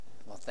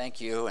thank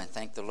you and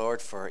thank the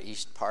Lord for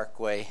East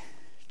Parkway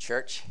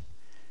Church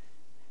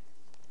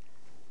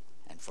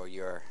and for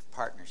your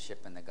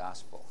partnership in the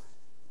gospel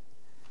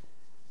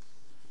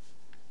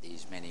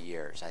these many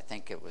years. I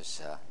think it was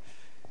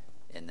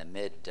in the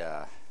mid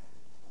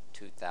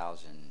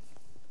 2000,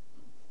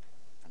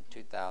 from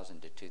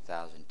 2000 to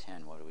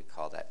 2010, what do we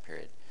call that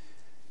period?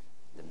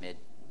 The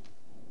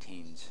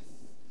mid-teens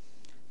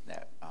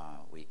that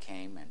we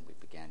came and we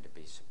began to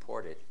be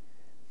supported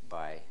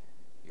by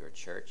your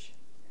church.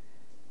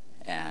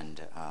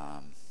 And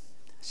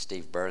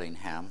Steve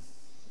Burlingham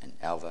and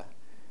Elva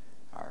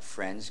are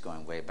friends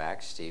going way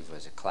back. Steve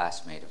was a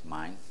classmate of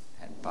mine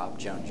at Bob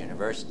Jones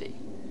University.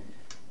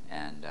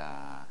 And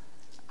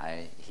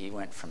he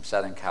went from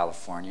Southern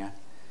California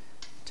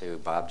to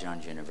Bob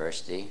Jones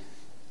University.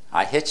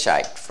 I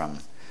hitchhiked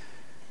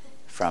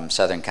from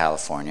Southern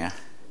California.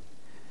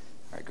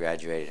 I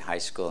graduated high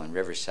school in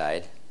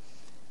Riverside.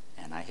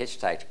 And I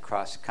hitchhiked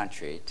across the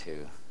country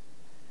to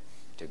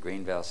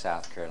Greenville,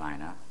 South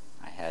Carolina.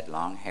 I had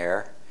long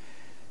hair,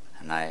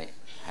 and I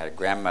had a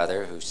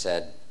grandmother who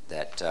said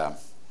that,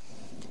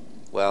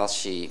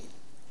 she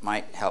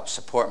might help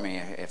support me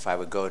if I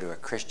would go to a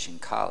Christian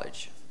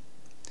college.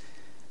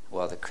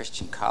 Well, the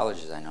Christian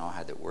colleges I know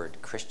had the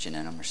word Christian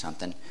in them or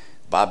something.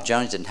 Bob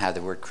Jones didn't have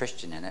the word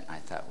Christian in it, and I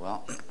thought,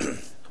 well,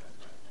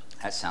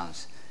 that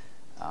sounds,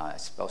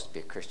 it's supposed to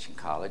be a Christian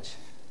college.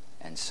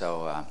 And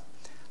so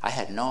I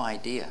had no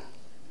idea.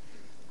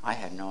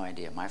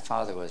 My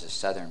father was a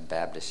Southern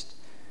Baptist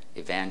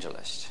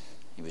evangelist.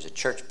 He was a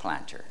church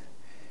planter.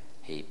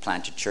 He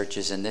planted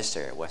churches in this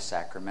area, West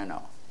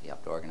Sacramento. He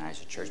helped organize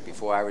a church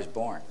before I was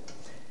born.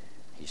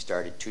 He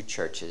started 2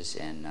 churches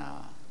in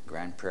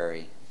Grand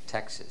Prairie,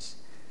 Texas,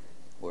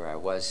 where I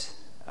was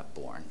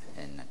born,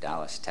 in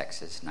Dallas,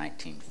 Texas,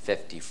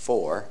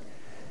 1954.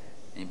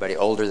 Anybody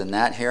older than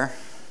that here?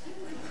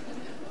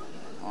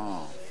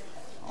 Oh,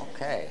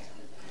 okay.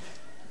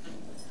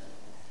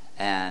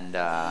 And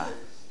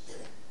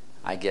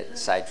I get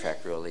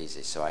sidetracked real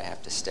easy, so I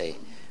have to stay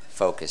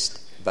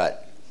focused.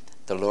 But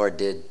the Lord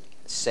did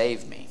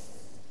save me.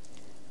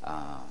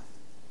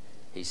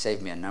 He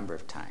saved me a number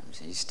of times.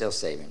 He's still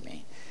saving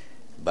me.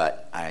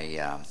 But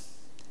I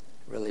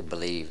really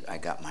believe I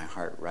got my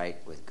heart right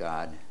with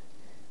God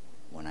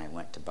when I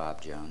went to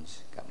Bob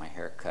Jones. Got my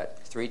hair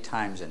cut 3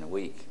 times in a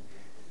week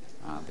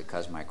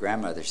because my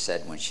grandmother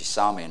said when she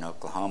saw me in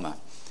Oklahoma,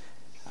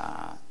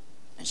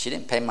 and she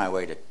didn't pay my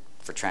way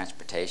for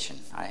transportation.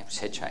 I was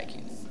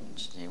hitchhiking.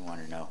 She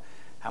wanted to know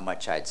how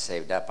much I'd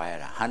saved up. I had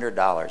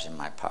 $100 in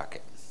my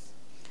pocket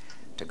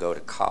to go to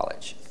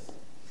college.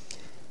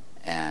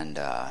 And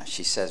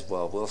she says,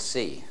 well, we'll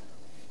see.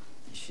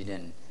 She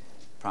didn't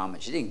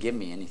promise. She didn't give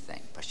me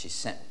anything, but she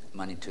sent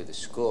money to the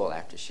school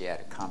after she had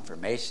a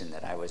confirmation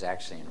that I was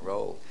actually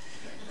enrolled.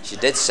 She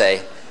did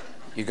say,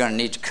 you're going to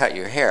need to cut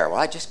your hair. Well,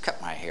 I just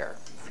cut my hair.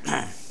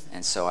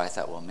 And so I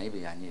thought, well,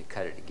 maybe I need to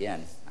cut it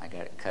again. I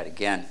got it cut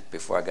again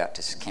before I got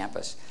to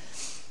campus.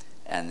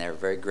 And they were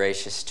very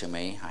gracious to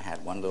me. I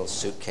had one little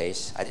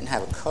suitcase. I didn't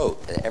have a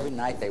coat. Every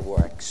night they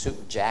wore a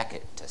suit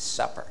jacket to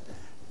supper,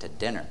 to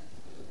dinner.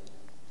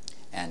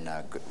 And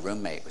a good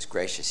roommate was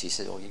gracious. He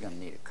said, you're going to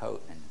need a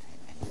coat. And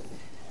he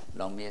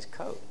loaned me his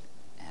coat.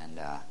 And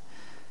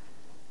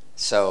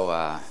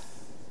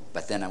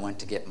but then I went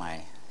to get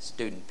my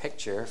student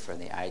picture for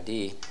the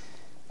ID.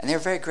 And they were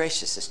very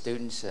gracious. The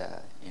students,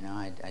 I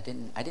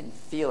didn't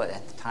feel it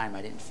at the time.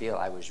 I didn't feel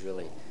I was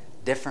really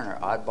different or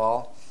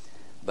oddball.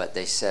 But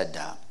they said,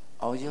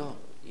 you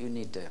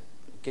need to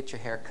get your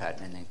hair cut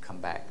and then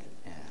come back,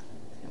 and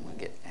we'll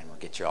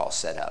get you all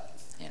set up,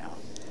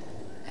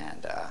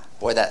 And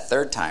that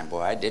third time,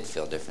 I did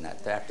feel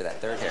different after that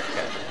third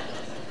haircut.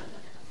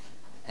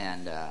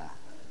 And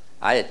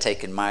I had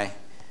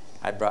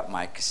I brought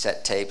my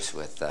cassette tapes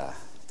with the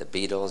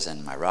Beatles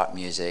and my rock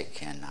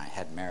music, and I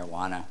had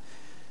marijuana.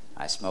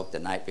 I smoked the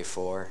night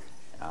before.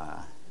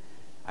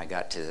 I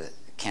got to the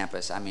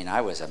campus. I mean, I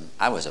was a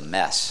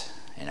mess,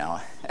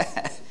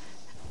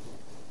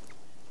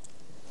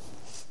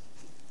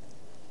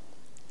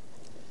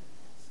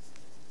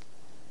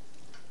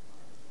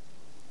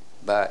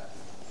 But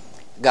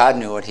God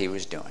knew what he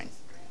was doing.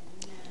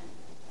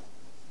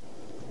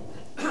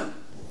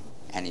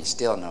 And he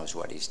still knows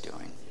what he's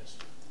doing.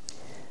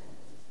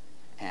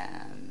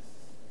 And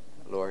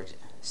the Lord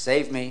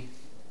saved me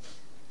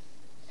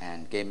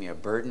and gave me a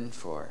burden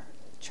for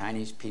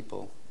Chinese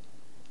people.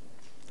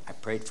 I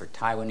prayed for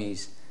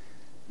Taiwanese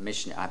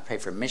I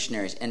prayed for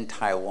missionaries in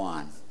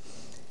Taiwan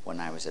when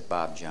I was at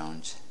Bob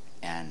Jones.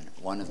 And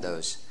one of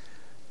those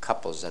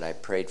couples that I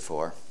prayed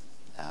for,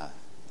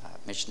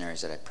 missionaries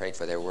that I prayed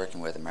for, they were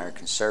working with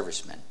American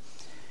servicemen.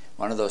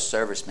 One of those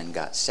servicemen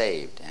got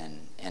saved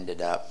and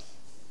ended up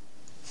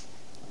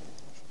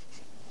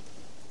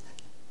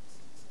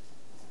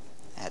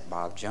at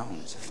Bob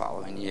Jones the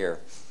following year.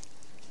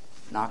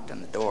 Knocked on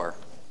the door,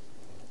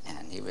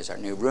 and he was our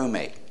new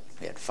roommate.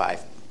 We had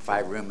five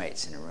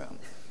roommates in a room.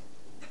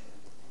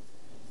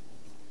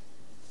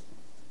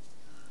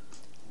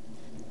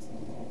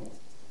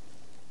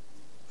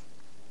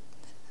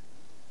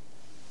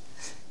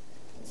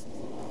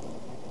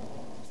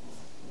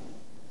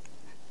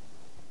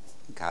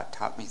 God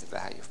taught me the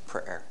value of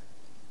prayer.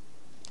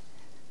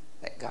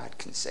 That God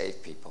can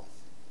save people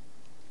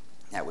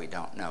that we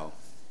don't know.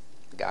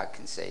 God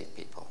can save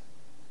people.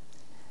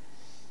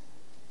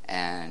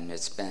 And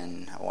it's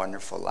been a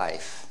wonderful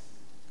life.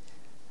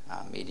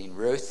 Meeting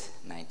Ruth,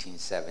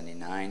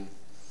 1979.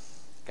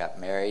 Got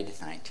married,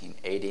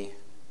 1980.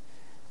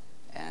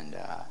 And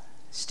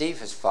Steve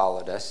has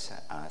followed us.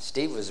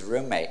 Steve was a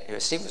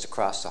roommate. Steve was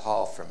across the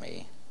hall from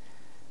me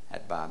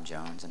at Bob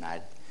Jones. And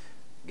I'd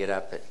get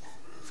up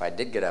if I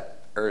did get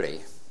up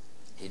early,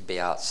 he'd be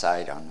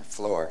outside on the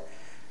floor,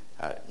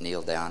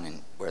 kneel down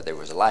and where there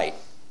was a light.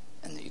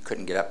 And you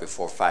couldn't get up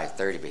before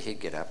 5:30, but he'd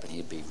get up and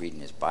he'd be reading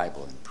his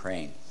Bible and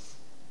praying.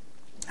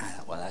 I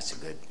thought, well, that's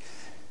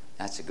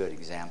a good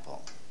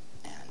example.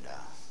 And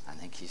I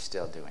think he's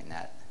still doing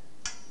that.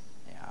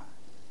 Yeah.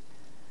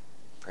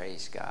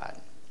 Praise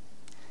God.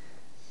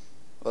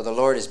 Well, the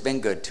Lord has been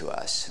good to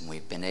us, and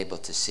we've been able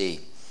to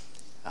see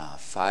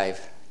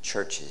 5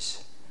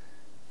 churches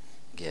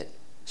get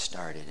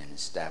started and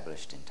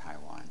established in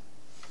Taiwan.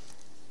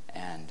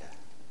 And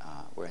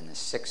we're in the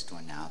 6th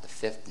one now, the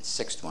 5th and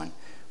 6th one.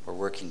 We're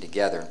working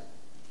together,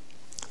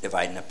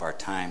 dividing up our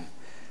time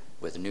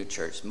with a new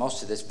church.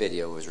 Most of this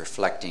video was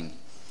reflecting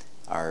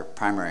our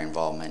primary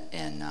involvement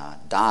in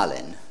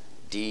Dalian,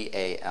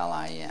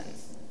 D-A-L-I-N.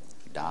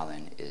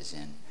 Dalian is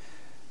in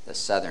the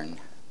southern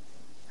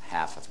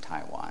half of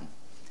Taiwan,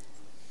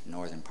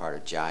 northern part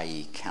of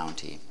Jiayi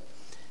County.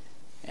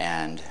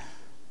 And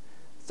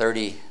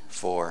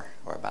 34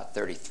 or about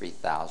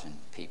 33,000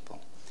 people.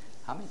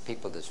 How many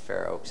people does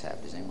Fair Oaks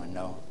have? Does anyone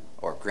know?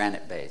 Or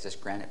Granite Bay. Is this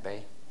Granite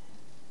Bay?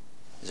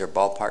 Is there a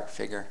ballpark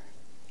figure?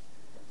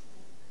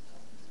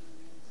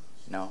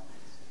 No?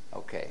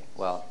 Okay.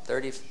 Well,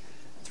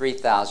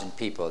 33,000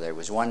 people. There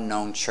was one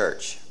known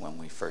church when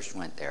we first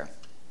went there.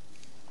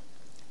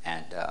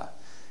 And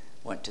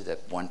went to the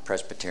one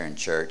Presbyterian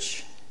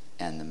church,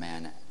 and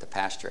the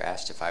pastor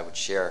asked if I would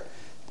share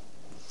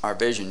our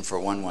vision for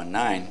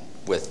 119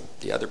 with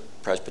the other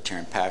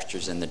Presbyterian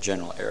pastors in the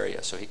general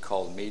area. So he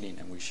called a meeting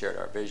and we shared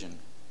our vision.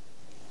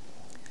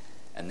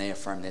 And they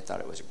affirmed they thought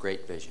it was a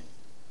great vision.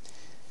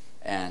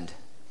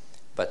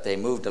 But they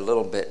moved a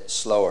little bit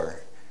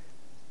slower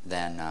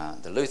than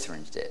the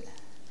Lutherans did.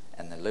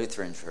 And the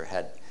Lutherans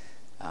had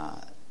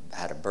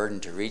a burden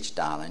to reach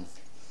Dalian.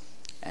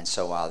 And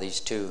so while these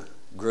two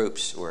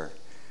groups were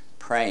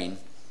praying,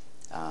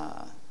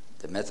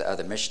 the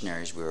other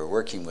missionaries we were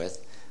working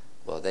with,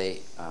 well,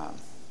 they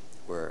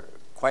were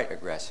quite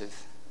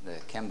aggressive, the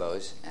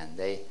Kembos, and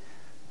they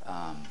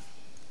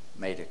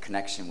made a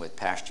connection with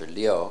Pastor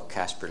Leo.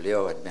 Casper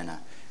Leo had been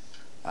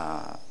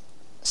a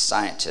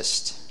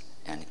scientist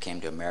and came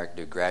to America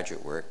to do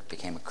graduate work,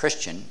 became a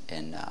Christian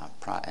in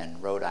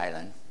Rhode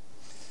Island.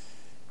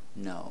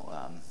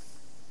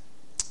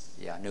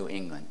 New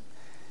England.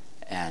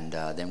 And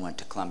then went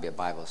to Columbia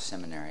Bible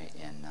Seminary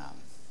in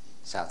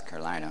South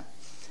Carolina.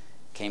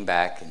 Came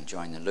back and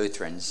joined the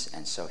Lutherans,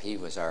 and so he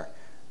was our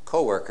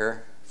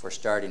co-worker for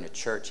starting a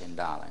church in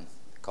Dalian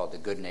called the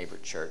Good Neighbor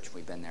Church.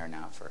 We've been there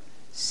now for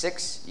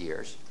 6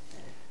 years,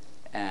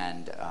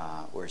 and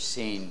we're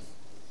seeing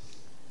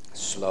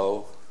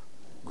slow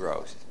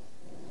growth.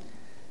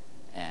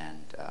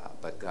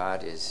 But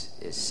God is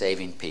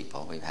saving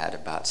people. We've had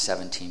about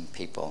 17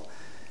 people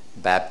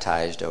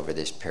baptized over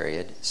this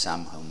period.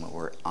 Some whom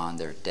were on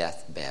their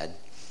deathbed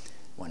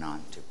went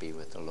on to be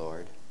with the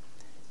Lord.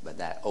 But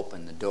that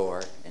opened the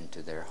door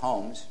into their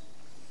homes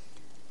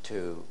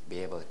to be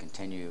able to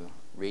continue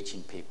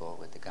reaching people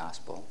with the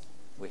gospel.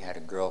 We had a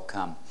girl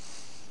come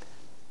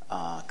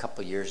a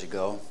couple years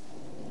ago,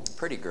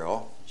 pretty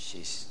girl.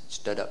 She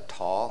stood up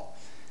tall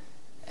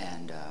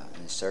and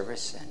in the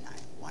service, and I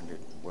wondered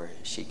where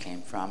she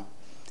came from.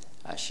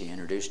 She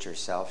introduced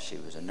herself. She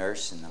was a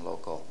nurse in the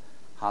local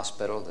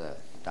hospital, the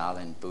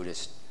Dalian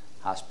Buddhist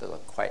hospital, a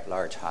quite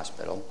large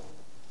hospital.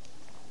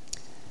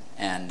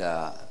 And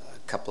a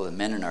couple of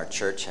men in our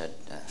church had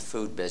a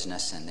food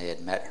business, and they had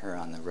met her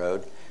on the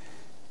road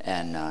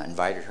and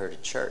invited her to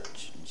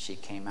church. And she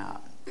came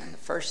out. And the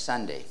first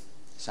Sunday,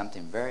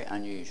 something very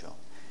unusual.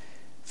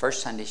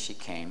 First Sunday she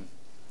came,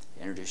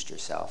 introduced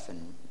herself,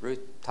 and Ruth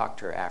talked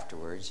to her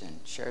afterwards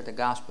and shared the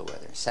gospel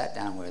with her, sat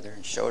down with her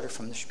and showed her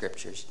from the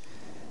scriptures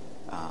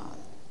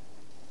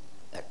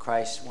that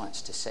Christ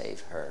wants to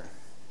save her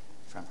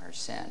from her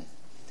sin.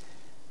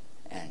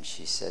 And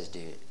she says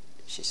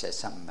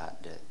something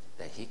about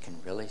that he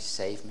can really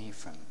save me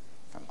from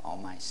all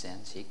my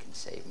sins. He can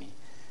save me.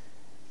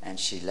 And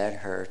she led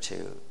her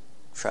to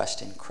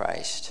trust in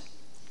Christ,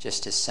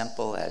 just as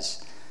simple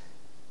as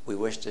we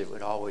wished it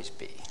would always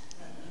be.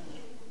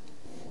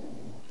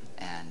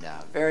 And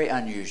very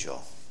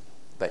unusual.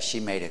 But she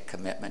made a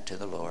commitment to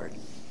the Lord.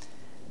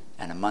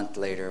 And a month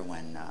later,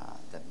 when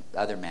the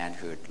other man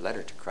who had led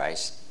her to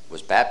Christ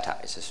was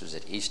baptized, this was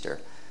at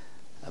Easter,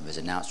 it was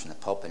announced from the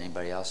pulpit,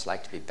 anybody else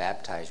like to be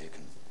baptized, we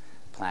can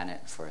plan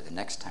it for the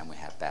next time we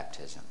have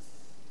baptism.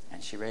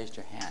 And she raised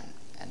her hand.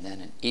 And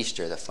then in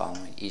Easter, the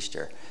following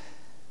Easter,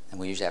 and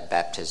we usually have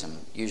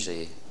baptism,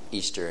 usually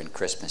Easter and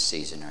Christmas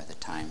season are the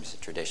times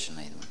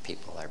traditionally when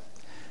people are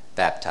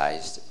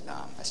baptized.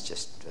 That's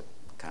just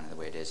kind of the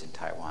way it is in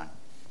Taiwan.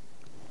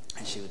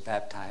 And she was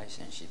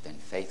baptized, and she's been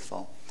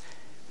faithful,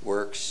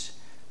 works,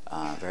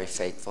 very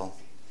faithful.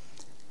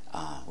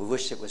 We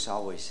wish it was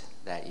always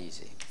that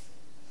easy.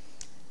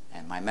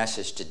 And my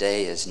message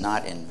today is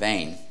not in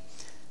vain.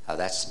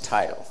 That's the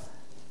title.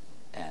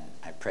 And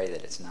I pray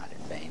that it's not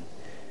in vain.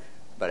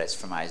 But it's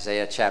from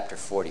Isaiah chapter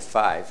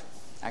 45.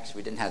 Actually,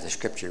 we didn't have the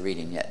scripture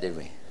reading yet, did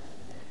we?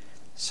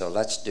 So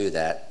let's do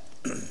that.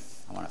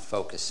 I want to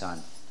focus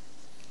on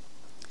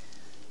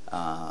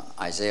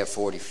Isaiah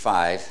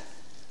 45,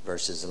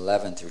 verses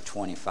 11 through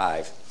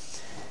 25.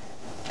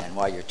 And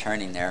while you're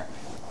turning there,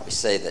 we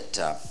say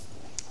that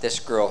this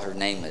girl, her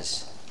name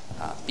is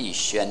Bi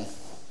Xuan,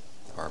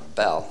 or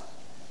Belle,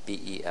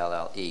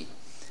 B-E-L-L-E,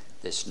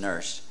 this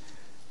nurse.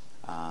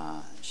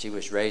 She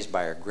was raised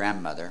by her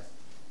grandmother.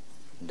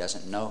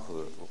 Doesn't know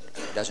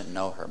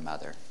her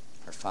mother.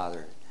 Her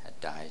father had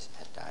died.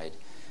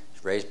 She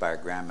was raised by her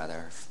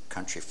grandmother,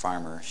 country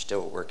farmer,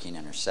 still working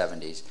in her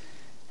 70s.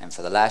 And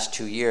for the last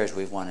 2 years,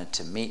 we've wanted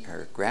to meet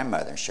her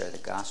grandmother and share the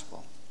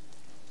gospel.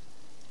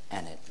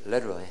 And it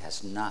literally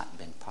has not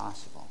been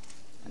possible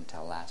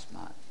until last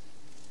month.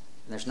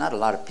 And there's not a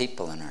lot of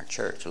people in our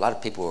church. A lot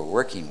of people we're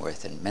working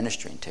with and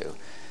ministering to.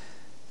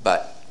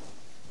 But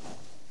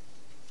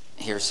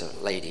here's a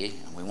lady,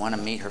 and we want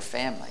to meet her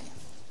family.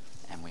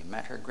 And we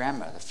met her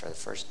grandmother for the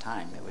first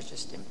time. It was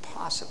just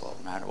impossible.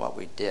 No matter what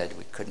we did,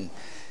 we couldn't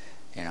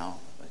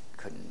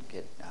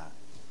get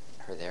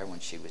her there when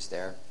she was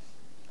there.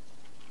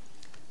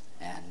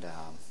 And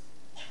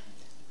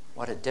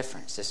what a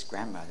difference. This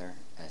grandmother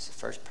is the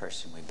first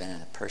person we've been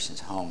in a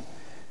person's home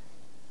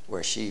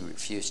where she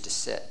refused to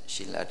sit.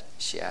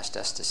 She asked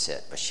us to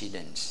sit, but she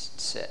didn't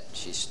sit.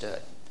 She stood.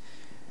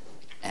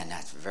 And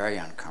that's very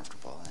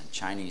uncomfortable. In a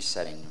Chinese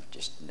setting, you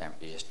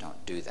just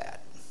don't do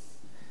that.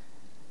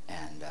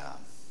 And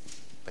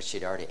but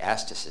she'd already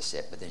asked us to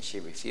sit, but then she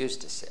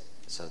refused to sit.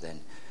 So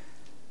then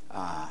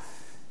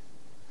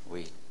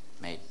we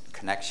made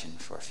connection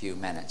for a few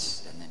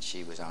minutes, and then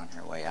she was on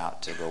her way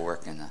out to go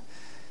work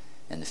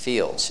in the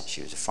fields.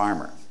 She was a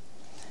farmer.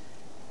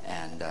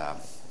 And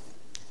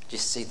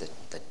just see the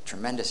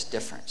tremendous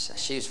difference.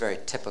 She was very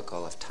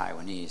typical of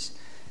Taiwanese.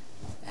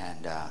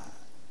 And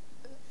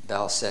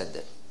Belle said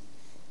that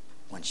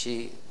when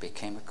she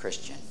became a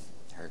Christian,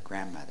 her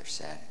grandmother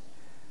said,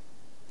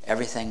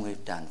 everything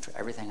I've done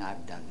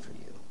for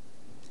you,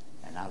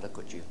 and now look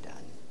what you've done.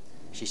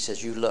 She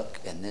says, you look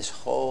in this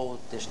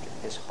whole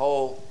district, this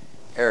whole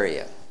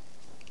area,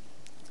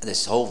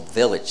 this whole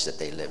village that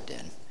they lived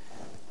in,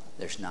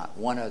 there's not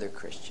one other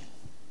Christian,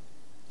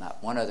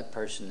 not one other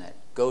person that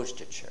goes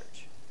to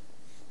church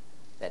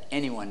that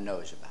anyone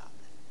knows about.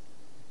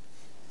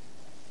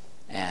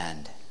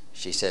 And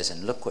she says,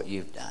 and look what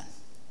you've done.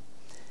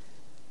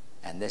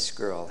 And this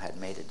girl had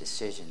made a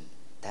decision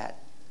that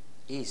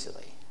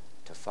easily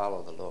to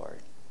follow the Lord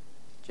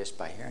just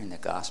by hearing the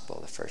gospel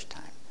the first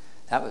time.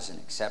 That was an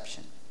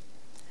exception.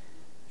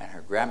 And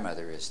her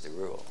grandmother is the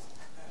rule.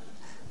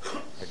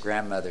 Her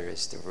grandmother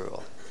is the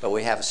rule. But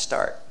we have a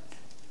start.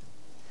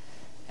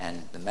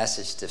 And the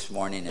message this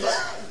morning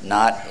is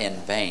not in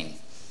vain.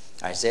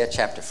 Isaiah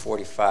chapter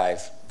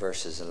 45,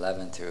 verses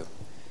 11 through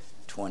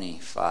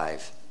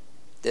 25.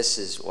 This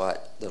is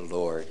what the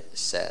Lord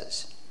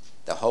says,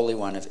 the Holy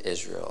One of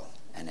Israel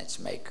and its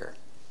Maker,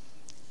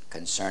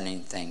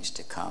 concerning things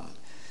to come.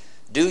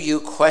 Do you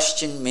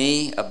question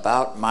me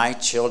about my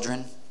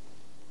children?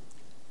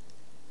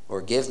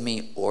 Or give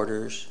me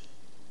orders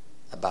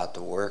about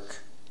the work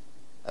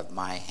of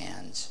my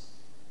hands?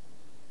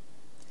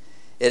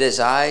 It is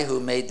I who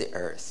made the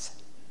earth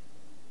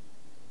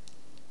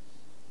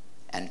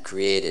and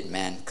created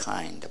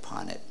mankind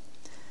upon it.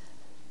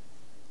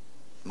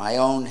 My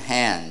own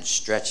hand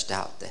stretched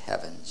out the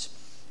heavens.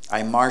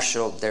 I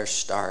marshaled their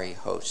starry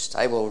hosts.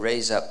 I will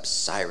raise up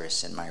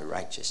Cyrus in my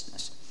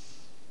righteousness.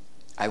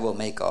 I will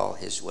make all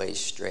his ways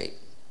straight.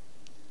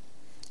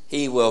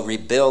 He will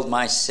rebuild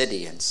my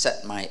city and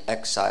set my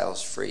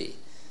exiles free,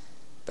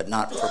 but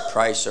not for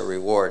price or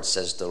reward,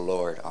 says the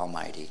Lord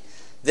Almighty.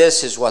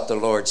 This is what the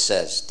Lord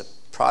says, the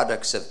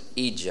products of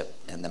Egypt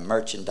and the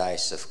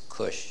merchandise of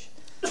Cush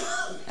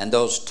and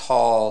those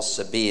tall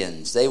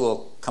Sabaeans, they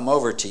will come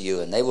over to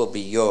you and they will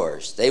be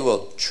yours. They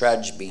will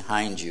trudge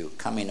behind you,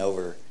 coming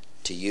over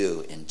to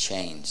you in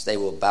chains. They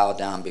will bow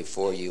down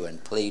before you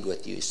and plead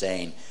with you,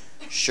 saying,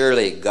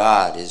 surely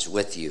God is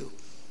with you,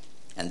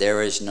 and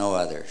there is no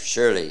other.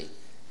 Surely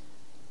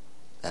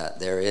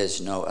there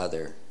is no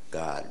other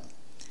God.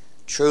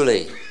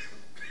 Truly,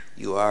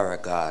 you are a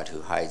God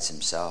who hides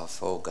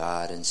himself, O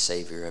God and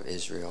Savior of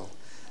Israel.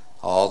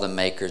 All the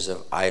makers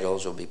of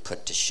idols will be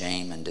put to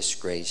shame and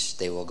disgrace.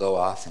 They will go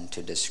off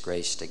into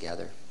disgrace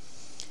together.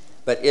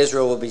 But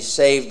Israel will be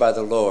saved by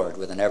the Lord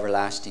with an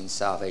everlasting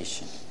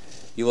salvation.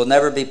 You will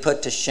never be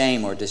put to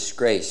shame or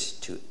disgrace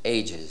to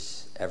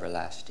ages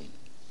everlasting.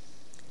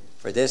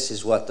 For this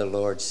is what the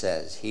Lord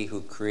says, he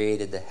who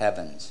created the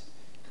heavens,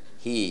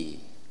 he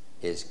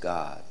is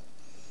God.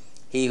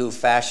 He who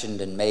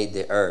fashioned and made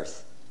the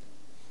earth,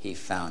 he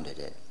founded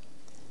it.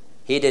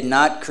 He did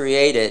not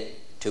create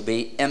it to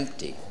be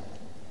empty,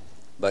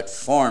 but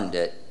formed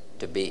it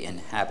to be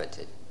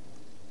inhabited.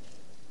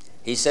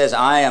 He says,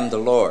 I am the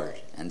Lord,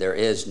 and there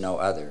is no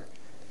other.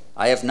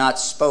 I have not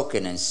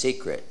spoken in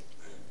secret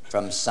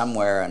from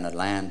somewhere in a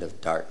land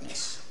of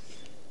darkness.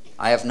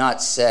 I have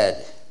not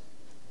said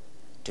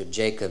to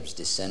Jacob's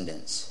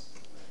descendants,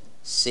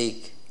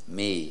 seek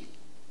me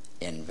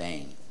in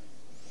vain.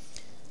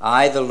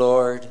 I, the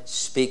Lord,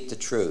 speak the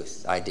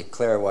truth. I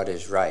declare what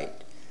is right.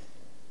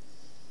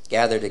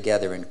 Gather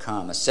together and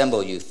come.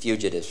 Assemble, you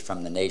fugitives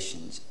from the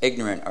nations.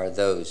 Ignorant are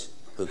those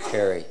who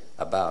carry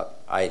about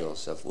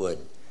idols of wood,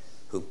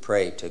 who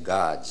pray to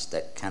gods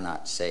that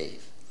cannot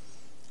save.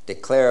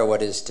 Declare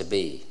what is to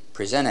be.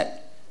 Present it.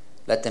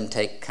 Let them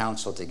take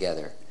counsel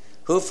together.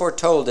 Who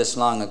foretold this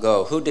long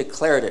ago? Who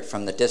declared it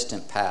from the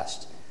distant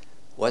past?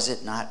 Was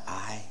it not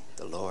I,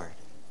 the Lord?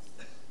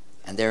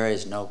 And there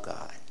is no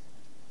God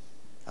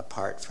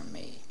apart from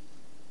me,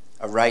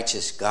 a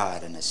righteous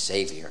God and a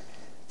Savior.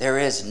 There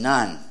is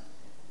none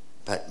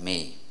but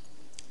me.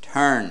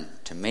 Turn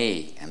to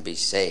me and be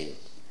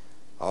saved,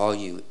 all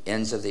you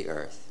ends of the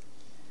earth,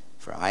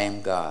 for I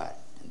am God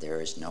and there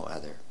is no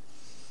other.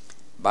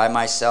 By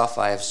myself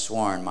I have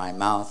sworn, my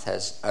mouth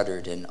has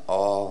uttered in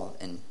all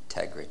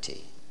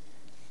integrity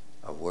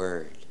a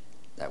word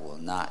that will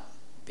not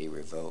be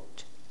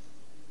revoked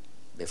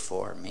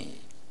before me.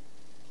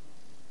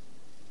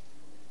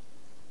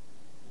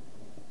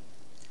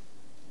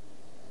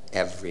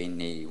 Every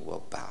knee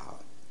will bow,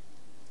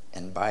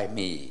 and by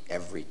me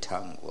every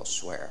tongue will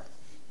swear.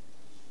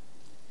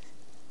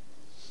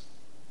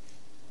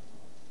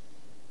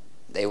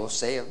 They will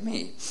say of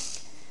me,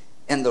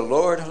 in the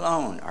Lord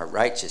alone are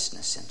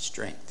righteousness and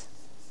strength.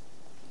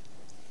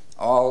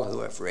 All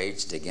who have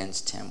raged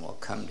against him will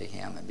come to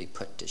him and be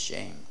put to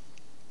shame.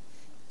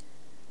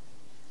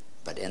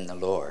 But in the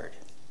Lord,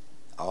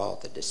 all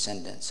the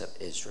descendants of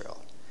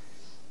Israel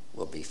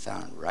will be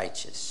found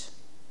righteous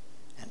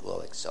and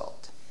will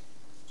exult.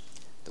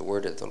 The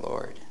word of the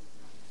Lord.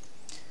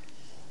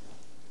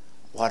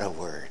 What a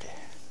word.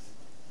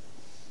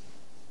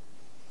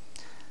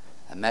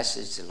 A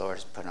message the Lord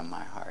has put on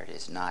my heart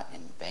is not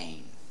in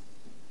vain.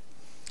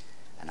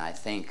 And I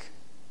think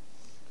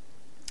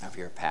of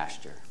your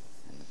pastor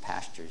and the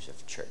pastors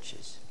of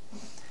churches.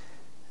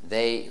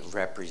 They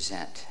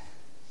represent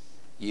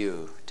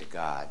you to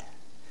God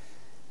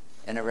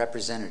in a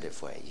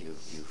representative way.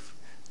 You've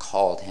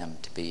called him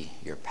to be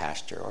your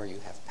pastor, or you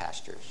have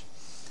pastors.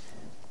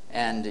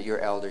 And your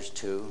elders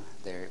too,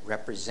 they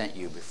represent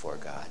you before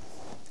God.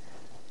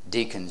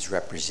 Deacons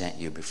represent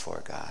you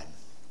before God.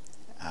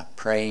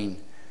 Praying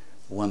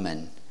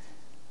women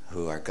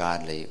who are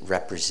godly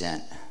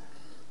represent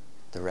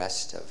the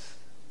rest of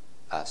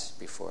us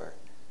before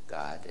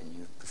God. And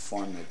you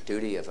perform the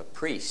duty of a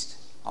priest,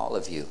 all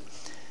of you.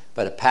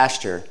 But a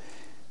pastor,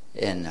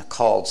 in a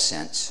called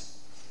sense,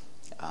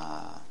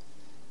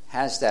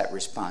 has that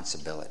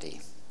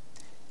responsibility.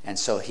 And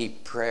so he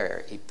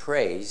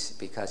prays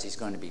because he's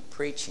going to be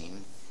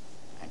preaching,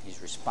 and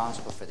he's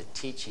responsible for the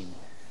teaching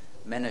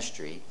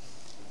ministry.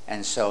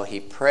 And so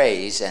he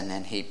prays, and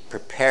then he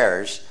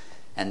prepares,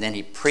 and then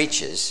he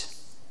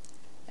preaches.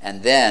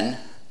 And then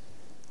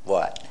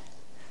what?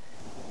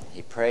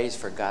 He prays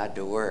for God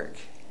to work.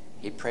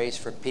 He prays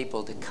for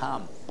people to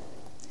come.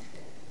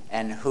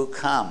 And who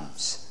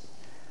comes?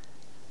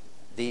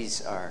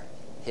 These are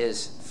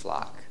his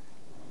flock.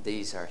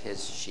 These are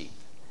his sheep.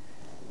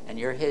 And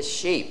you're his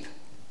sheep,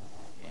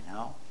 you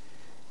know.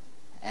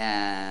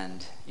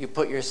 And you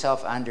put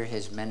yourself under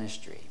his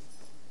ministry.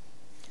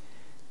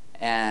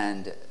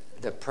 And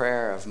the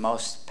prayer of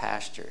most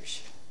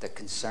pastors, the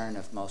concern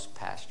of most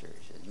pastors,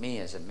 and me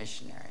as a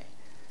missionary,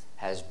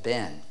 has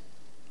been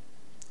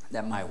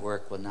that my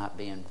work will not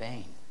be in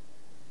vain.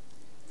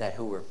 That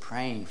who we're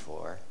praying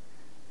for,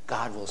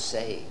 God will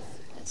save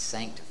and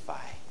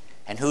sanctify.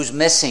 And who's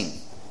missing?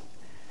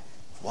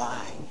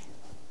 Why?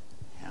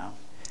 You know?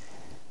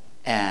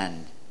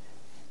 And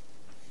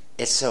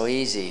it's so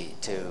easy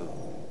to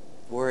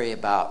worry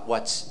about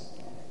what's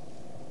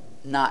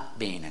not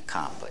being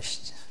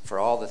accomplished, for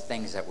all the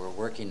things that we're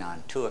working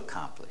on to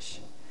accomplish.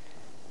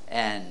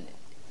 And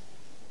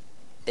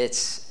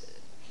it's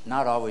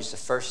not always the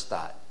first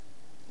thought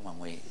when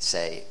we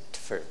say,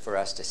 for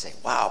us to say,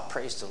 wow,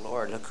 praise the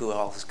Lord, look who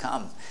all has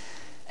come.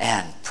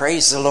 And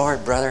praise the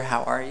Lord, brother,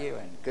 how are you?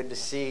 And good to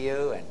see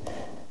you.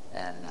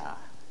 And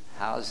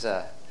how's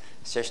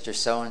sister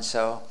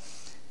so-and-so?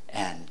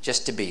 And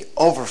just to be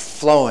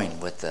overflowing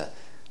with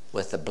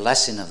the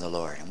blessing of the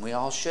Lord. And we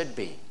all should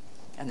be.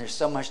 And there's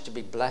so much to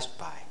be blessed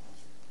by.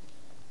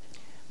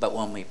 But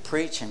when we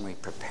preach and we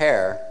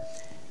prepare,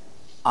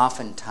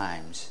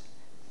 oftentimes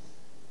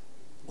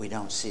we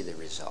don't see the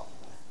result.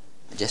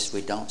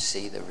 We don't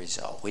see the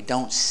result. We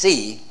don't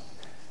see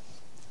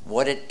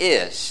what it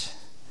is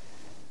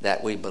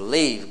that we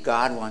believe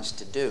God wants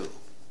to do.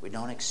 We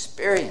don't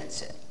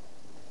experience it,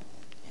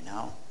 you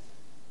know.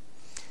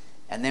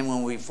 And then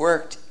when we've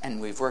worked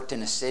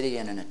in a city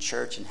and in a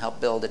church and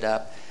helped build it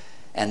up,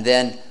 and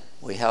then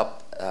we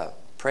help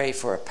pray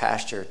for a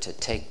pastor to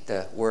take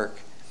the work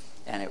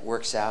and it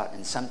works out,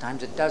 and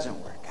sometimes it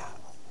doesn't work out.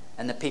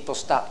 And the people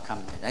stop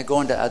coming. They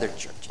go into other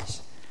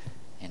churches,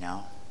 you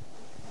know.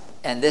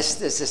 And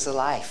this is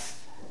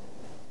life.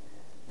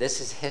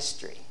 This is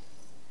history.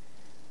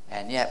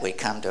 And yet we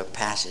come to a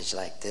passage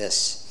like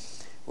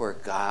this where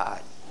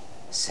God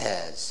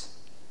says,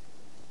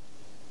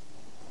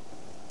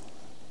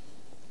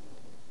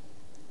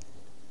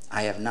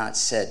 I have not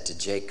said to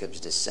Jacob's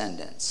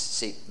descendants,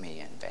 seek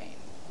me in vain.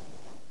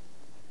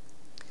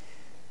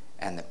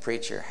 And the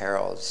preacher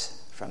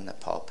heralds from the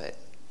pulpit,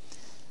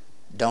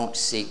 don't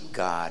seek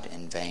God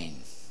in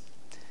vain.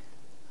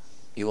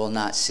 You will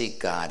not seek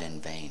God in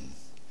vain.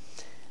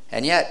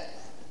 And yet,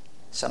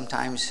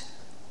 sometimes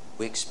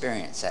we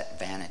experience that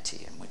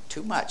vanity, and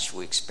too much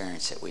we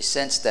experience it. We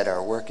sense that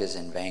our work is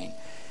in vain.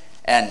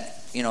 And,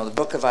 you know, the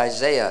book of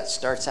Isaiah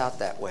starts out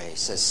that way. It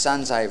says,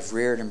 sons I have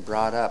reared and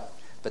brought up,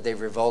 but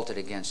they've revolted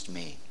against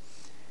me.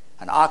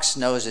 An ox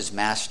knows his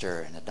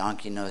master, and a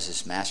donkey knows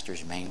his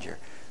master's manger.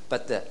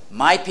 But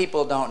my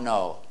people don't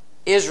know.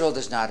 Israel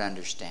does not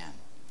understand.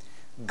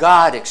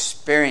 God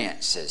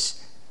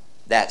experiences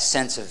that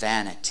sense of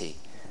vanity,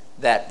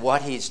 that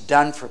what he's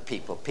done for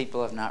people,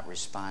 people have not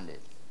responded.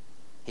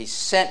 He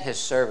sent his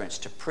servants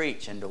to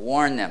preach and to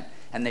warn them,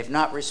 and they've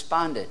not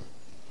responded.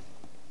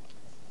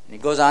 And he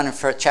goes on in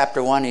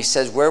chapter 1, he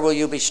says, where will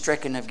you be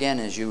stricken again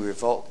as you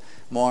revolt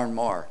more and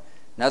more?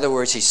 In other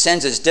words, he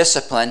sends his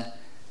discipline,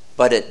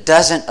 but it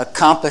doesn't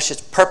accomplish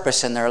its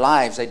purpose in their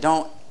lives. They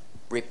don't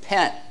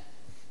repent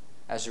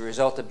as a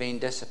result of being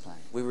disciplined.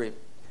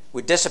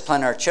 We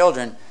discipline our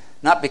children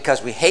not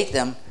because we hate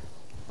them,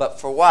 but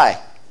for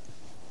why?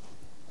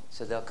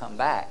 So they'll come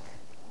back,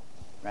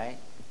 right?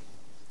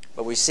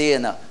 But we see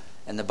in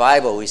the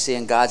Bible, we see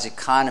in God's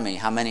economy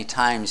how many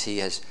times he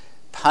has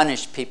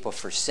punished people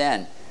for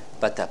sin,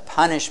 but the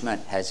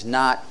punishment has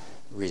not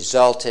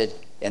resulted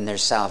in their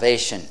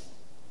salvation.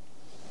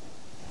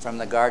 From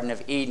the Garden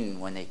of Eden,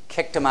 when they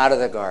kicked them out of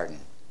the garden,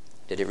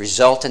 did it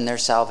result in their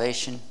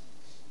salvation?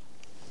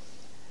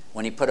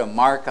 When he put a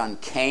mark on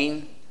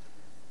Cain,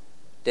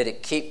 did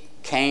it keep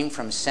Cain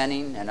from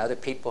sinning and other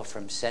people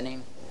from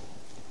sinning?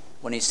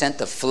 When he sent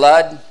the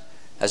flood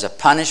as a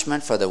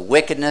punishment for the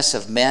wickedness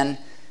of men,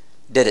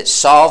 did it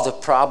solve the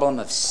problem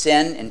of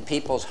sin in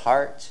people's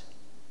hearts?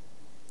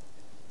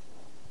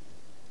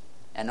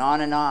 And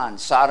on,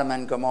 Sodom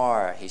and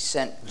Gomorrah, he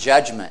sent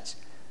judgment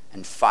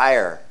and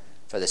fire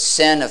for the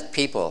sin of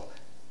people.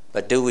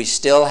 But do we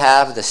still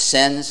have the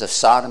sins of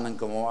Sodom and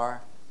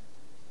Gomorrah?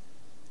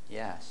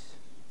 Yes.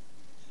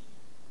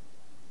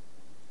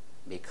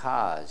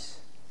 Because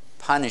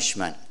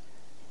punishment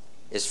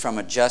is from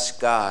a just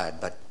God,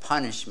 but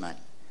punishment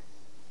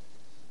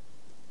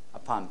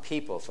upon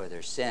people for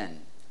their sin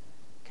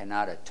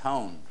cannot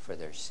atone for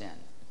their sin.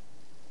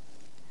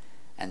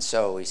 And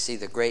so we see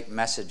the great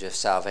message of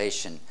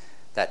salvation,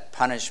 that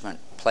punishment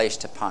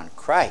placed upon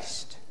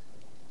Christ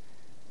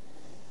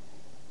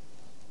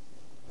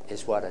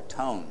is what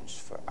atones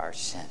for our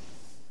sin.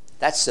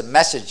 That's the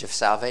message of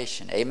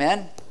salvation.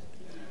 Amen?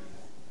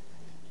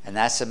 And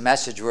that's the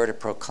message we're to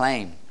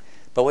proclaim.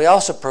 But we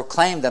also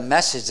proclaim the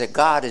message that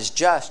God is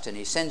just, and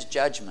he sends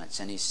judgments,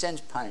 and he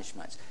sends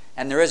punishments.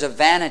 And there is a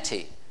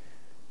vanity.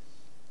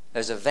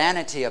 There's a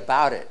vanity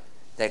about it,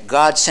 that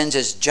God sends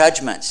his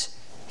judgments.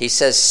 He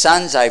says,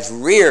 sons I've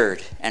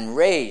reared and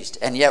raised,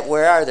 and yet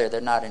where are they? They're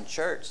not in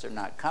church. They're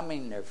not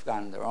coming. They've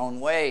gone their own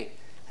way.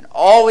 And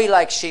all we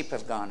like sheep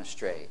have gone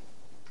astray.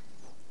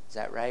 Is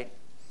that right?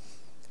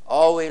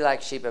 All we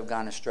like sheep have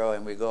gone astray,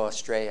 and we go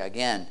astray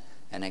again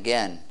and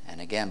again and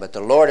again. But the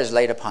Lord has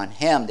laid upon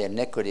him the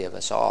iniquity of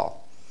us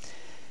all.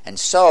 And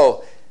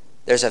so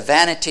there's a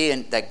vanity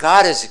that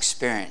God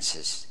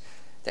experiences,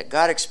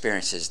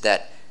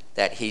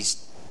 that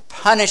he's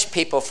punished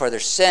people for their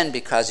sin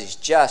because he's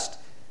just,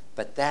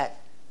 but that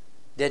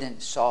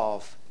didn't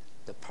solve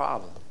the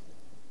problem.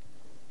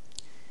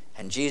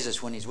 And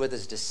Jesus, when he's with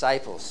his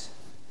disciples,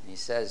 he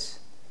says,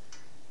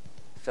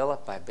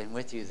 Philip, I've been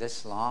with you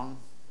this long,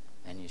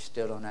 and you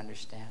still don't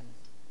understand?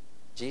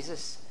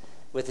 Jesus,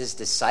 with his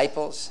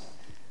disciples,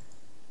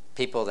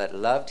 people that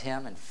loved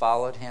him and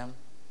followed him,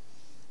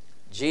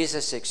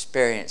 Jesus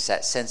experienced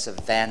that sense of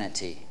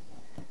vanity.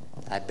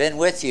 I've been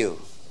with you,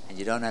 and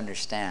you don't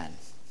understand.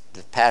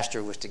 The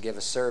pastor was to give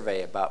a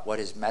survey about what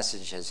his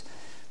message has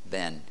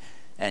been,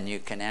 and you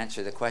can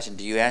answer the question.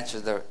 Do you answer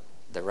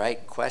the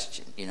right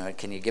question?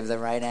 Can you give the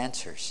right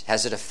answers?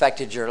 Has it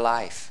affected your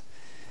life?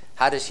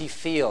 How does he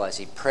feel as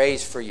he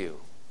prays for you?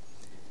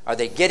 Are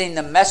they getting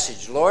the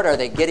message? Lord, are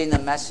they getting the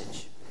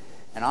message?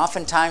 And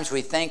oftentimes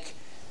we think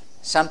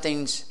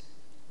something's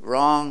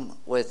wrong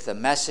with the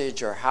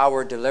message or how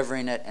we're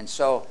delivering it. And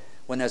so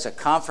when there's a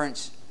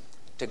conference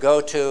to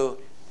go to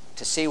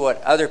see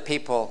what other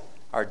people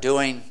are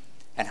doing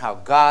and how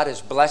God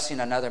is blessing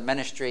another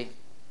ministry,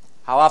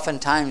 how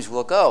oftentimes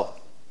we'll go.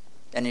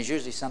 And there's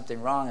usually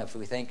something wrong if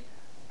we think,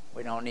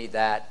 we don't need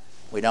that,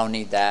 we don't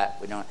need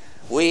that,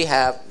 we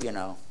have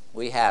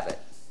it.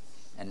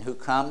 And who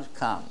comes.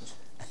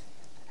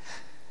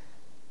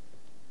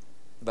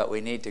 But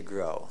we need to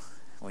grow.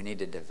 We need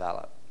to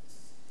develop.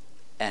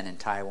 and in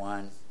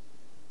Taiwan,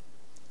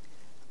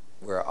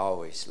 we're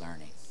always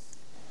learning.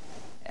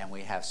 And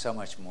we have so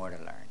much more to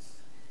learn.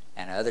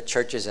 And other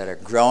churches that are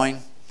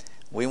growing,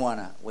 we want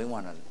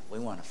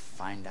to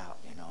find out,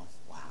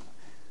 wow,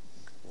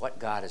 what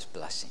God is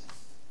blessing,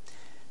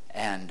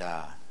 and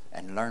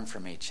learn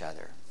from each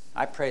other.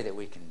 I pray that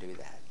we can do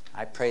that.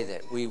 I pray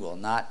that we will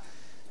not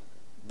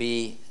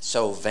be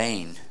so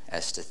vain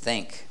as to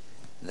think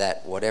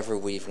that whatever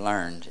we've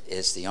learned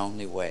is the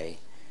only way,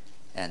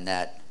 and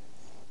that,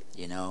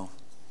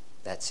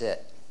 that's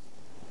it.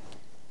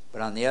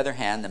 But on the other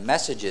hand, the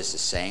message is the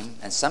same,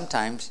 and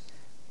sometimes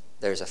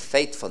there's a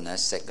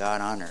faithfulness that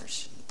God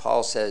honors.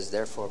 Paul says,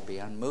 therefore be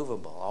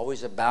unmovable,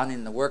 always abounding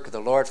in the work of the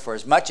Lord, for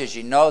as much as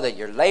you know that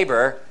your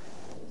labor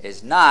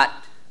is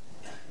not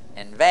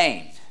in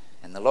vain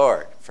in the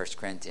Lord. 1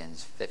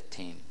 Corinthians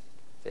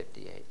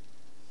 15:58.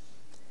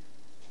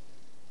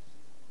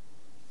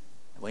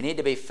 We need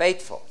to be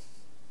faithful,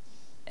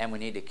 and we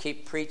need to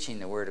keep preaching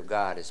the Word of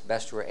God as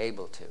best we're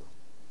able to.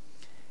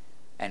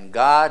 And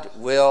God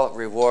will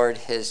reward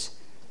His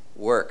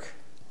work.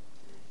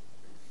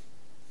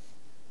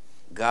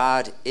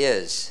 God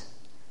is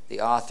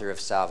the author of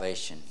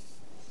salvation.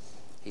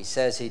 He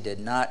says He did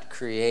not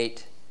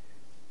create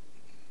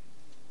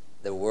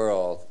the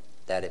world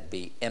that it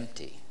be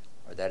empty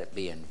or that it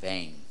be in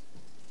vain,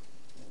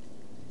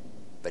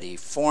 but He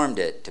formed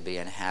it to be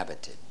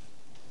inhabited.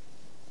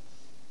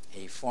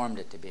 He formed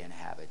it to be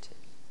inhabited.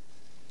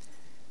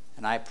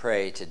 And I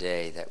pray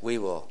today that we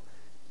will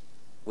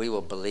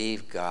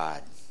believe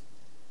God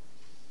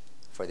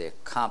for the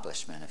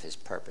accomplishment of His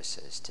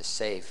purposes to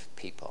save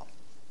people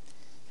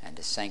and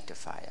to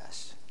sanctify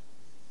us.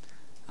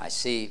 I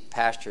see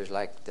pastors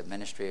like the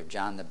ministry of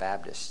John the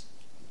Baptist.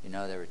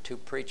 There were two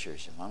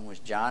preachers, and one was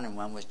John and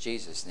one was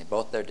Jesus, and they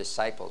both their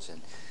disciples.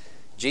 And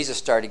Jesus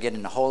started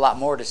getting a whole lot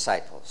more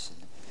disciples.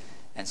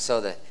 And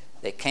so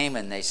they came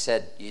and they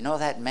said,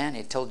 that man,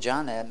 he told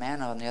John, that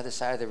man on the other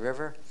side of the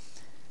river,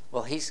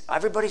 well,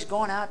 everybody's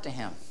going out to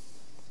him.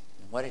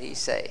 And what did he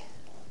say?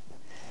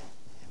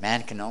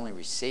 Man can only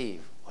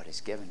receive what is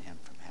given him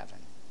from heaven.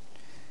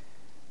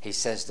 He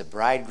says the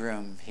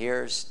bridegroom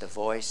hears the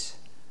voice.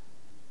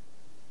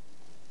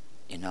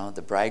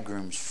 The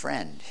bridegroom's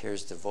friend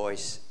hears the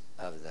voice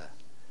of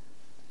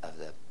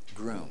the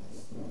groom.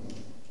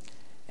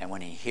 And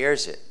when he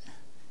hears it,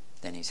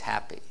 then he's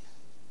happy.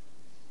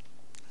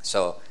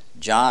 So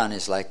John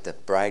is like the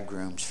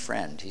bridegroom's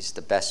friend. He's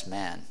the best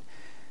man.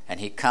 And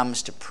he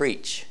comes to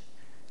preach,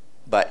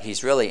 but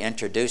he's really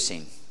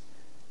introducing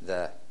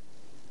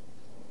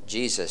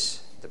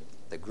Jesus,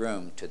 the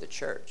groom, to the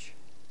church,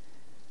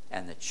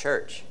 and the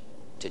church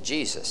to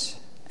Jesus.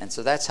 And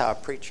so that's how a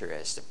preacher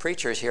is. The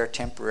preacher is here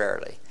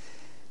temporarily.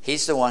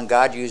 He's the one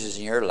God uses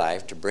in your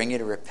life to bring you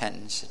to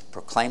repentance, to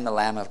proclaim the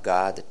Lamb of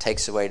God that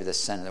takes away the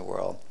sin of the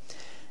world.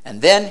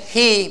 And then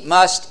he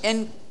must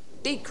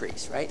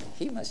decrease, right?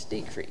 He must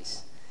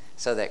decrease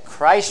so that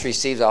Christ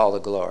receives all the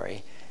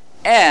glory,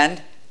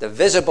 and the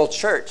visible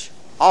church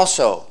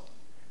also.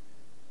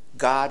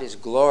 God is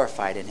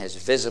glorified in His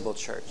visible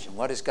church. And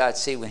what does God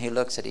see when He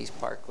looks at East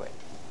Parkway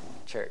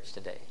Church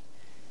today?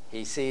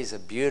 He sees a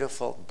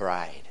beautiful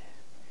bride.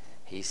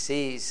 He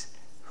sees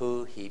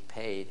who He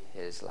paid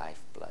His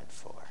lifeblood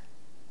for.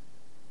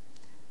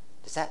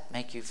 Does that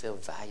make you feel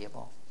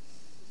valuable?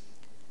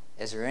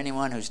 Is there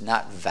anyone who's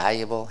not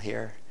valuable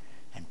here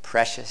and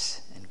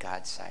precious in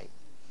God's sight?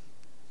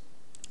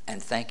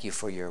 And thank you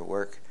for your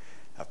work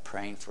of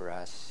praying for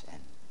us and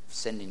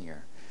sending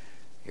your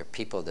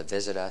people to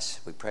visit us.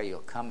 We pray you'll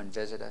come and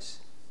visit us.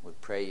 We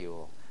pray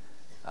you'll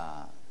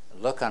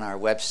look on our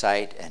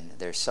website, and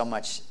there's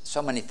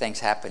so many things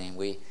happening.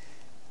 We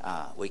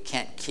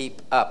can't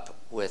keep up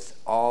with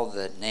all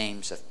the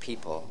names of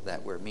people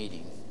that we're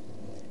meeting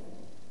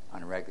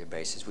on a regular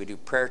basis. We do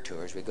prayer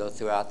tours. We go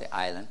throughout the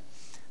island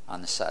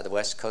on the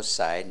West Coast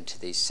side into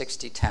these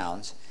 60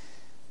 towns,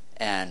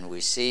 and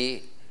we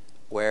see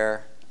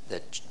where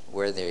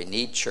they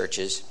need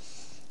churches,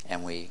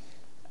 and we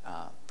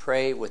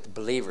pray with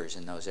believers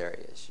in those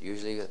areas,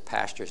 usually the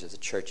pastors of the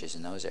churches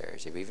in those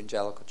areas, of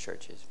evangelical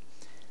churches.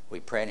 We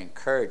pray and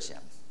encourage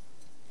them.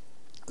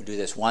 We do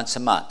this once a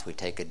month. We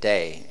take a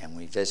day and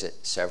we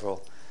visit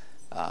several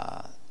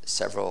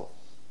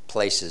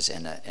places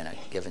in a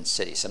given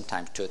city,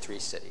 sometimes 2 or 3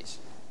 cities.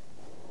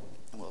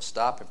 And we'll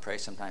stop and pray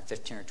sometimes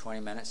 15 or 20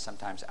 minutes,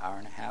 sometimes an hour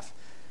and a half.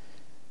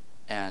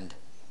 And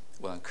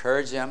we'll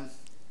encourage them.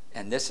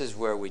 And this is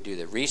where we do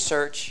the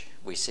research.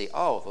 We see,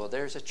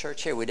 there's a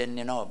church here we didn't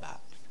know about.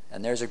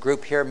 And there's a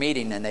group here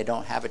meeting and they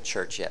don't have a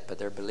church yet, but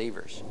they're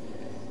believers.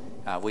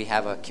 We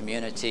have a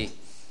community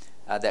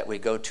that we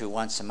go to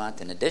once a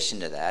month in addition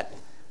to that,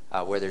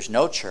 where there's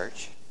no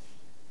church.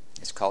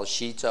 It's called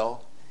Shizo.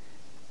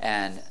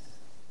 And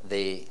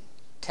the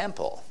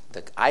temple,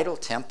 the idol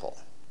temple,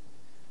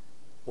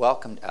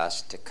 welcomed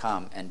us to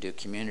come and do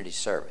community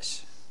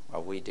service,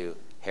 where we do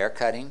hair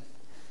cutting,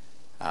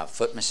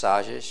 foot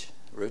massages.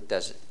 Ruth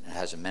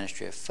has a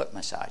ministry of foot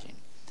massaging.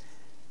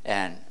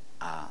 And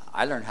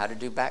I learned how to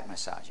do back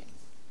massaging.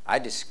 I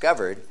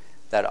discovered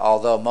that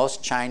although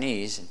most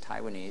Chinese and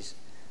Taiwanese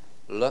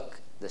look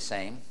the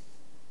same,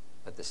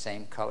 with the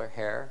same color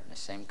hair and the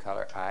same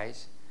color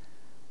eyes,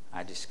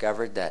 I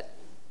discovered that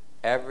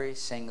every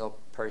single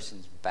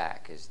person's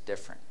back is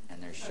different,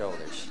 and their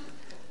shoulders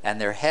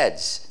and their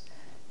heads,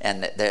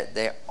 and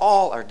they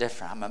all are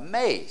different. I'm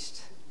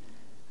amazed.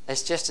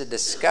 It's just a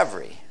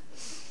discovery.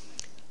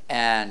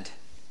 And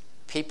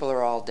people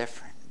are all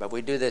different. But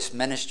we do this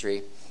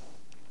ministry,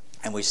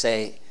 and we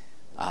say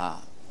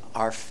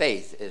our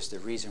faith is the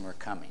reason we're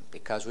coming.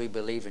 Because we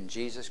believe in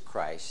Jesus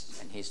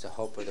Christ, and he's the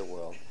hope of the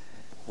world,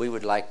 we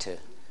would like to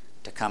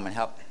come and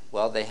help.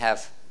 Well, they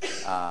have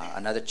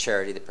another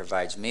charity that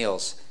provides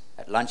meals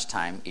at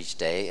lunchtime each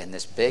day in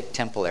this big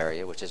temple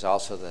area, which is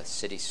also the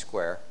city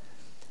square.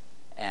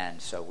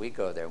 And so we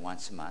go there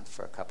once a month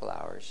for a couple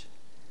hours,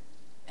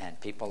 and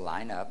people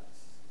line up,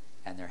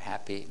 and they're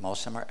happy.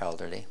 Most of them are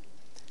elderly.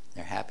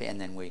 They're happy,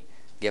 and then we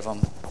give them,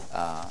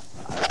 at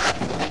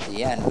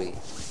the end, we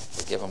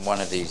give them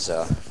one of these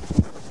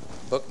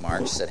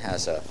bookmarks that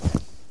has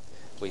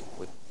we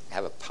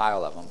have a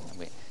pile of them, and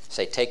we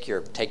say, take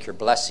your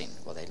blessing.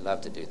 Well, they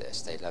love to do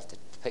this. They love to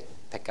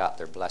pick out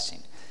their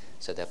blessing.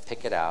 So they'll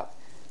pick it out,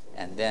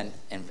 and then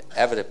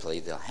inevitably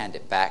they'll hand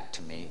it back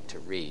to me to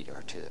read,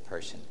 or to the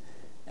person.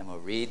 And we'll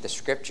read the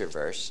scripture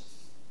verse.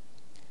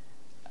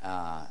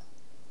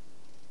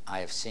 I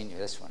have seen you,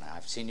 this one.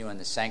 I've seen you in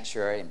the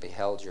sanctuary and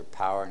beheld your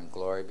power and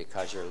glory.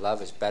 Because your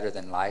love is better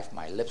than life,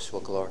 my lips will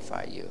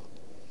glorify you.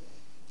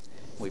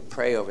 We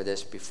pray over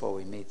this before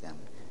we meet them.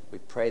 We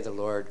pray the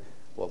Lord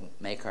will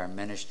make our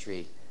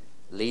ministry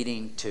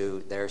leading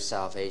to their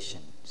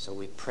salvation. So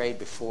we prayed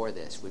before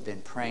this. We've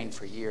been praying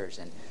for years.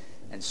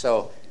 And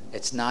so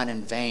it's not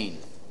in vain,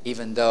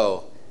 even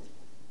though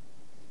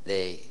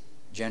they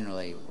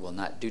generally will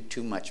not do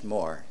too much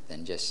more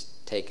than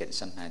just take it, and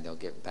sometimes they'll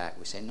give back.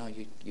 We say, no,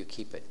 you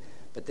keep it.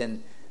 But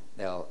then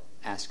they'll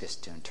ask us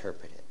to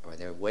interpret it, or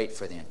they'll wait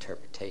for the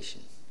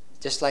interpretation.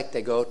 Just like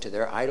they go to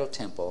their idol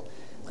temple,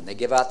 when they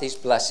give out these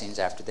blessings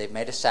after they've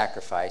made a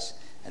sacrifice,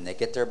 and they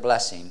get their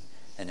blessing,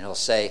 and it'll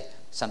say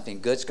something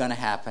good's going to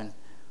happen,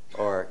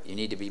 or you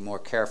need to be more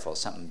careful,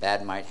 something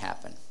bad might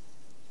happen.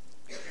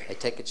 They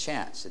take a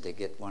chance that they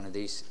get one of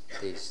these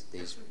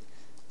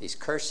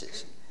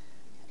curses.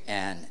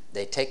 And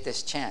they take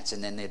this chance,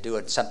 and then they do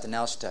something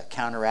else to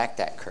counteract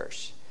that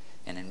curse.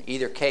 And in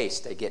either case,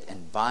 they get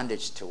in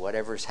bondage to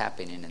whatever's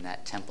happening in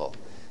that temple,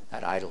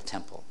 that idol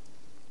temple.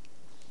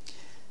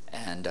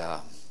 And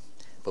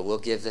but we'll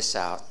give this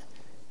out,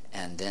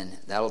 and then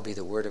that'll be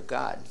the word of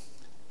God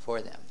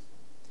for them.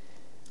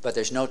 But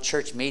there's no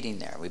church meeting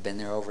there. We've been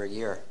there over a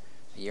year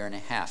and a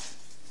half.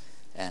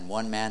 And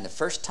one man, the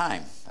first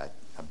time,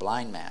 a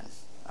blind man,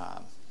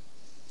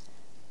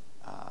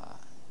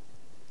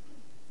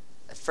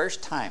 the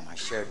first time I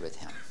shared with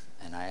him,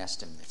 and I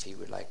asked him if he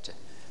would like to,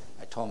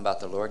 I told him about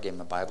the Lord, gave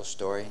him a Bible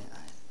story. I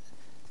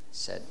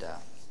said,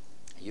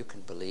 you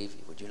can believe,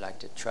 would you like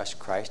to trust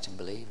Christ and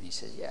believe? And he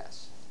said,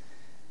 yes.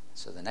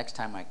 So the next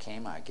time I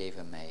came, I gave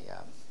him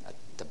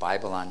the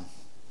Bible on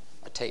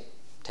a tape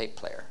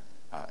player.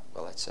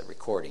 Well, it's a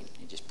recording.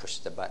 He just pushes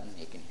the button,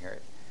 he can hear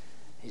it.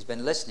 He's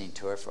been listening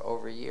to it for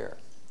over a year.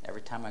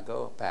 Every time I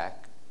go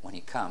back, when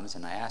he comes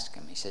and I ask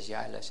him, he says,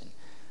 yeah, I listen.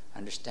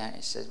 Understand?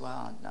 He says,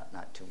 well,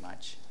 not too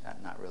much.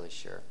 Not really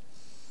sure.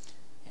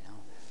 You know.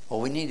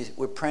 Well,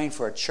 we're praying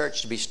for a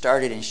church to be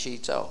started in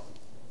Shizuo.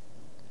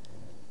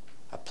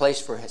 A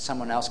place where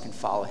someone else can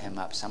follow him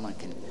up. Someone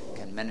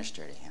can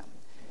minister to him.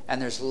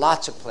 And there's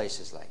lots of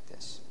places like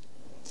this.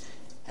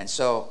 And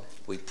so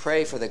we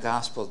pray for the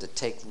gospel to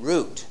take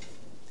root,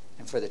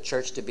 and for the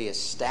church to be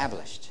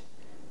established,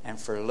 and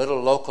for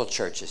little local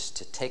churches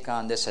to take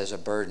on this as a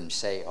burden.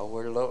 Say, oh,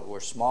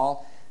 we're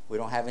small. We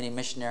don't have any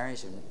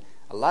missionaries. And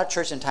a lot of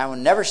churches in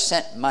Taiwan never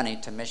sent money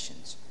to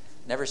missions,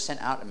 never sent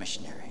out a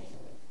missionary.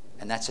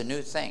 And that's a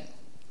new thing.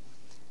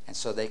 And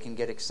so they can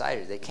get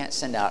excited. They can't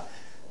send out,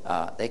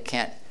 they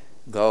can't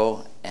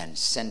go and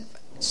send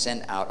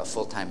out a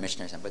full-time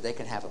missionary, but they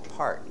can have a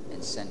part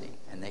in sending,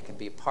 and they can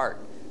be a part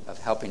of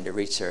helping to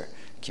reach their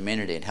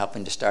community and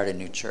helping to start a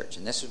new church.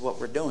 And this is what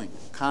we're doing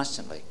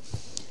constantly.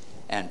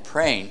 And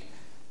praying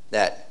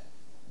that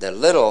the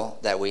little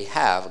that we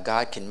have,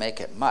 God can make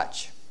it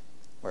much.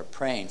 We're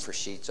praying for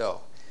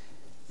Shizuo.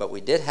 But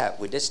we did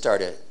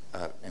start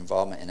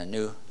involvement in a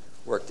new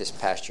work this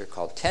past year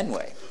called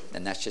Tenway,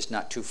 and that's just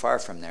not too far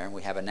from there.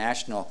 We have a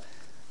national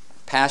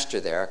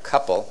pastor there, a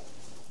couple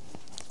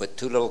with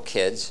 2 little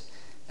kids,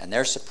 and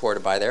they're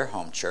supported by their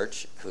home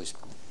church, whose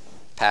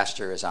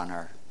pastor is on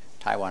our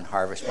Taiwan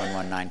Harvest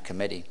 119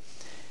 committee.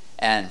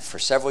 And for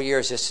several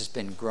years, this has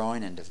been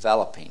growing and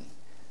developing.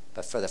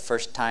 But for the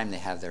first time, they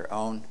have their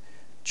own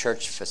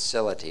church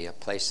facility, a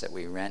place that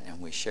we rent,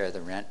 and we share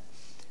the rent.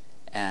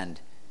 And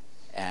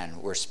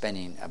we're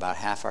spending about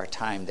half our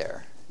time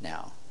there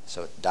now.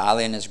 So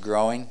Dalian is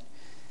growing,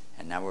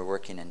 and now we're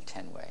working in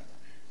Tenway.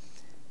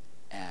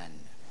 And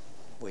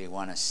we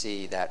want to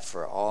see that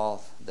for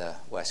all the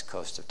west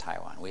coast of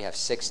Taiwan. We have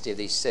 60 of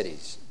these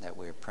cities that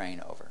we're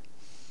praying over.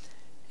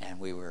 And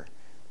we were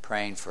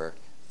praying for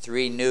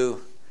 3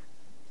 new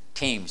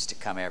teams to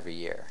come every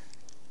year.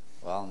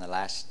 Well, in the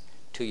last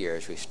 2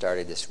 years, we've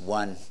started this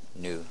one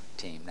new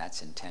team.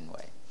 That's in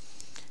Tenway.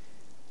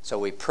 So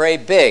we pray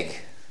big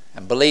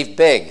and believe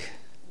big.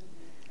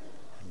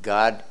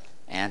 God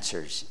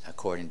answers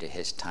according to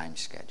his time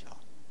schedule.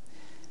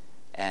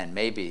 And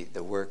maybe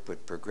the work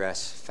would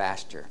progress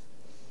faster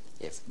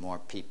if more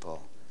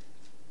people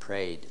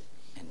prayed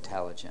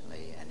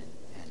intelligently and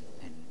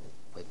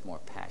with more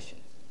passion.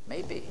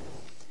 Maybe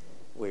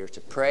we're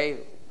to pray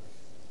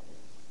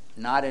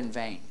not in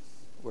vain.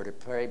 We're to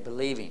pray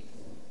believing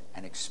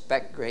and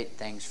expect great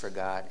things for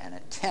God and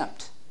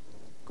attempt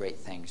great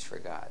things for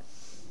God.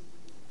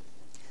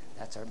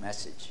 That's our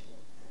message.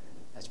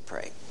 Let's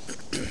pray.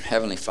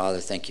 Heavenly Father,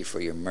 thank you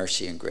for your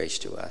mercy and grace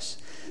to us.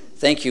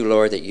 Thank you,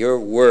 Lord, that your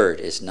word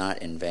is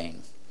not in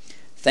vain.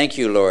 Thank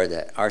you, Lord,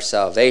 that our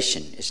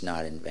salvation is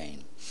not in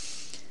vain,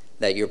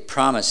 that your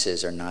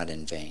promises are not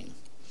in vain.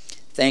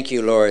 Thank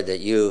you, Lord, that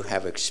you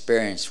have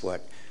experienced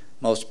what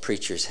most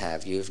preachers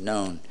have. You've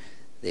known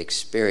the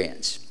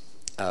experience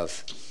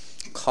of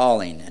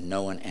calling and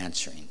no one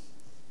answering,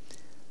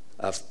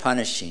 of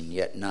punishing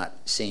yet not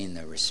seeing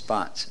the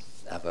response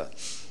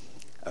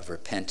of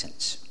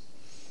repentance.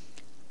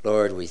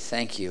 Lord, we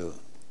thank you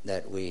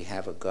that we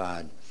have a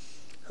God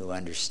who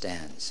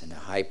understands and a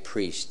high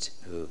priest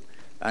who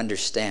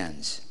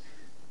understands,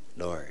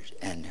 Lord,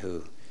 and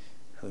who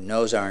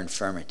knows our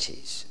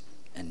infirmities.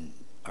 And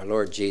our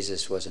Lord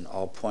Jesus was in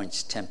all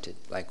points tempted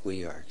like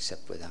we are,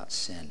 except without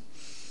sin.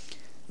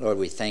 Lord,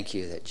 we thank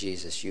you that,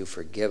 Jesus, you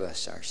forgive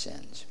us our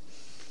sins.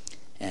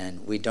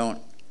 And we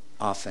don't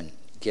often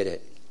get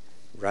it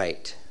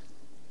right.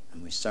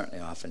 And we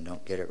certainly often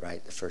don't get it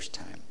right the first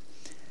time.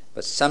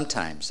 But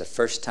sometimes, the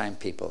first time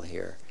people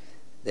hear,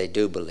 they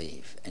do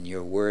believe. And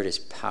your word is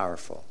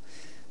powerful.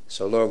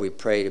 So, Lord, we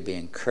pray to be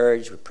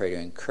encouraged. We pray to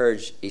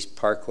encourage East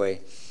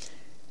Parkway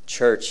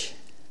Church.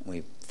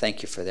 We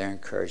thank you for their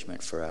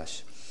encouragement for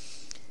us.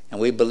 And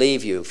we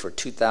believe you for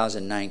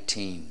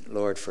 2019,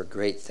 Lord, for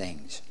great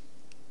things.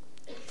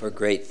 For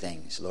great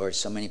things. Lord,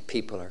 so many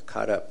people are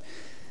caught up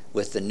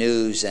with the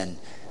news and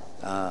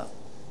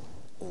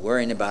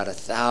worrying about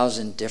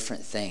 1,000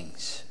 different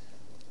things.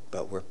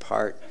 But we're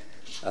part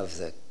of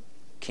the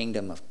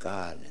kingdom of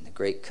God and the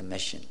Great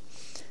Commission.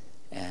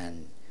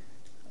 And,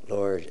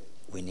 Lord,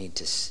 we need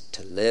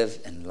to live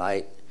in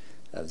light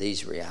of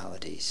these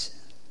realities,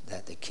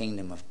 that the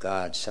kingdom of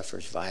God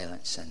suffers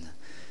violence, and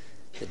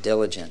the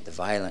diligent, the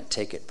violent,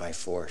 take it by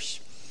force.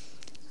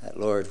 That,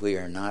 Lord, we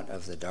are not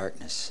of the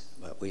darkness,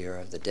 but we are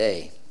of the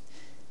day,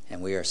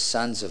 and we are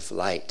sons of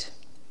light.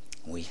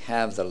 We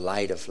have the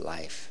light of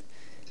life.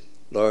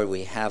 Lord,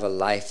 we have a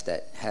life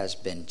that has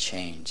been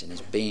changed and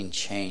is being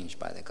changed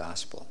by the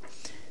gospel.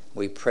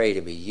 We pray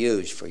to be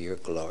used for your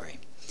glory.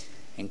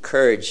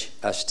 Encourage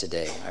us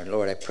today. Our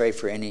Lord, I pray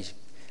for any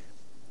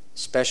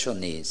special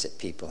needs that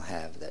people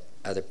have that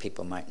other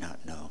people might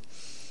not know.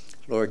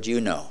 Lord,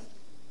 you know.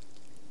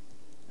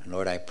 And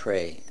Lord, I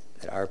pray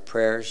that our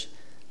prayers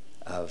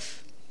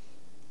of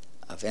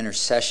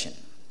intercession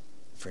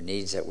for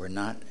needs that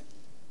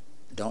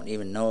don't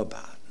even know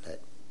about, that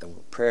the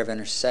prayer of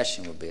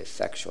intercession will be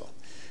effectual.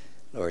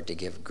 Lord, to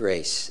give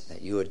grace,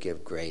 that you would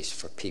give grace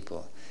for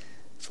people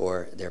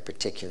for their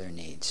particular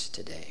needs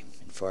today,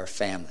 and for our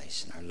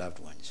families and our loved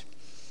ones.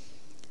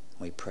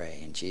 We pray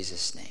in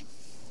Jesus' name.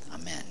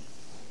 Amen.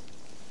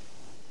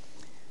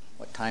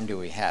 What time do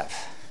we have?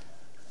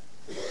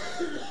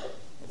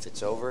 If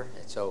it's over,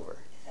 it's over.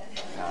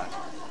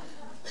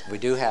 We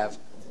do have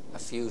a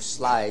few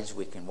slides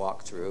we can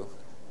walk through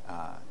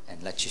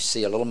and let you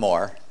see a little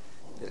more.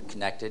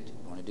 Connected.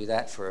 You want to do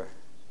that for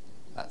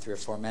about 3 or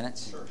 4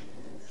 minutes? Sure.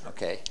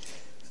 Okay.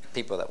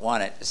 People that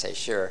want it to say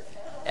sure.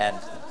 And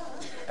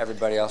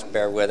everybody else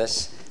bear with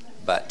us.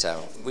 But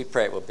we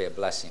pray it will be a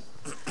blessing.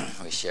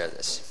 We share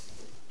this.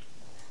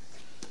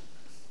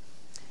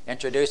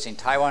 Introducing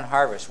Taiwan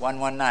Harvest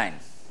 119.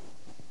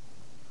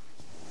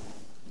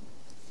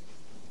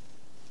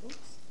 Oops,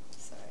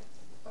 sorry.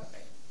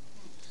 Okay.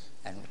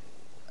 And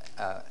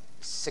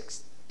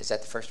 6, is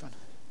that the first one?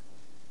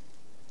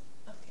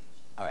 Okay.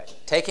 All right.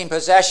 Taking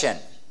possession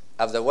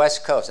of the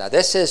West Coast. Now,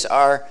 this is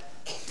our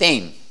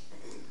theme.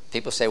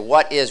 People say,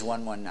 what is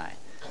 119?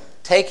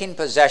 Taking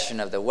possession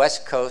of the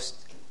West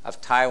Coast of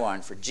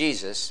Taiwan for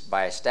Jesus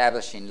by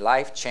establishing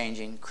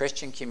life-changing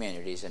Christian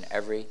communities in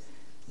every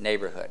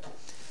neighborhood.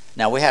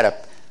 Now, we had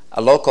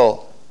a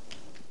local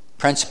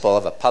principal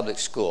of a public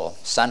school,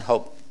 Sun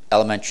Hope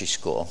Elementary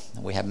School.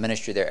 We have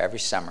ministry there every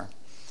summer.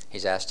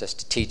 He's asked us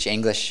to teach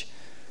English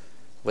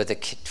for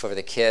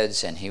the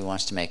kids, and he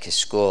wants to make his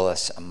school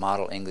a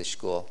model English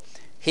school.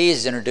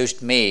 He's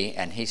introduced me,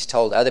 and he's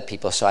told other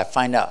people, so I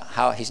find out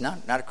how, he's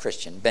not a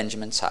Christian,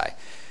 Benjamin Tsai,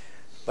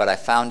 but I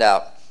found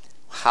out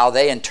how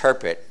they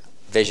interpret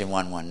Vision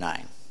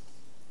 119.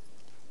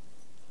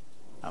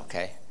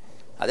 Okay?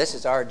 Now, this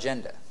is our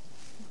agenda,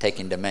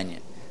 taking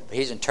dominion. But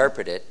he's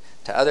interpreted it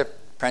to other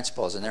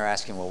principals, and they're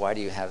asking, well, why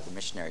do you have the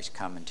missionaries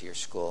come into your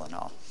school and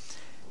all?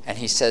 And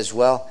he says,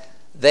 well,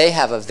 they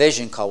have a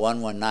vision called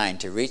 119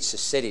 to reach the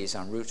cities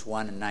on routes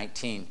 1 and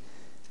 19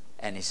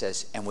 And he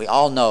says, and we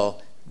all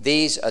know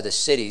these are the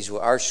cities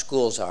where our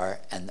schools are,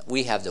 and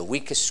we have the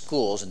weakest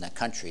schools in the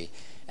country.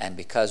 And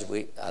because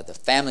the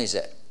families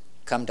that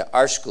come to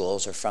our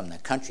schools are from the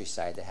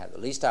countryside, they have the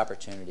least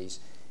opportunities,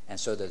 and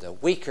so they're the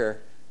weaker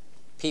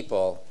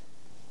people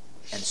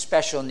and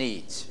special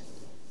needs.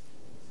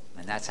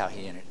 And that's how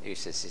he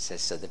introduces. He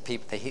says, so the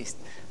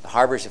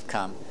Harbors have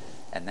come,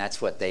 and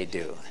that's what they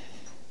do.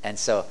 And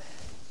so,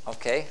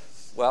 okay,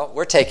 well,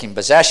 we're taking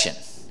possession.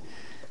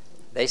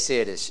 They see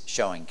it as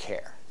showing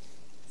care.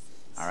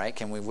 All right,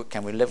 can we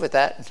live with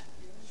that?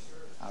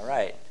 All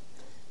right.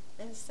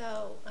 And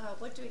so,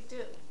 what do we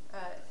do?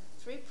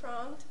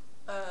 Three-pronged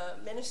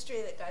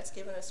ministry that God's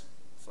given us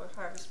for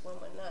Harvest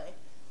 119,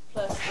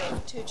 plus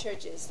the 2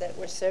 churches that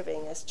we're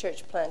serving as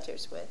church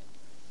planters with.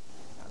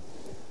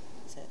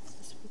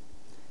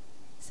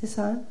 Is this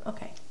on?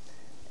 Okay.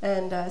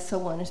 And so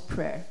one is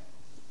prayer.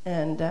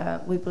 And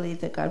we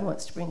believe that God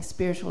wants to bring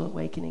spiritual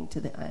awakening to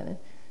the island.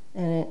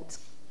 And it's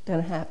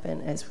going to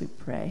happen as we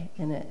pray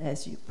and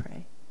as you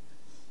pray.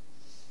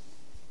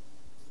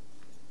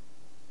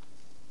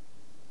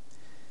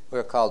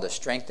 We're called to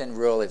strengthen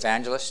rural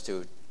evangelists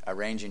through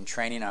arranging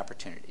training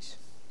opportunities.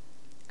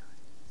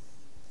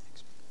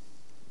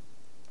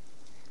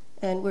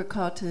 And we're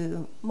called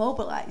to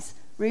mobilize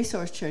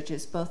resource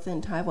churches both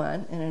in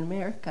Taiwan and in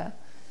America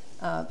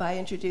by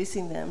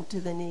introducing them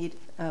to the need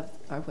of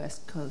our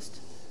West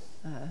Coast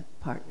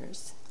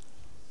partners.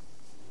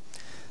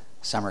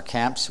 Summer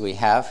camps we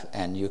have,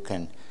 and you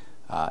can,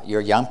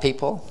 your young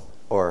people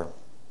or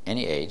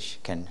any age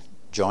can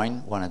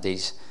join one of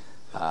these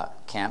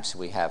camps.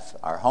 We have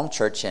our home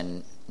church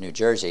in New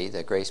Jersey,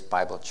 the Grace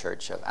Bible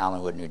Church of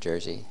Allenwood, New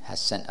Jersey, has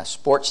sent a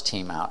sports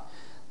team out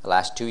the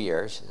last 2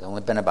 years. There's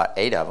only been about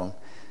 8 of them,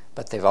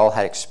 but they've all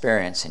had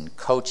experience in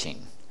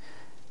coaching.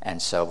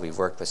 And so we've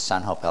worked with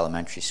Sun Hope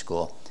Elementary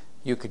School.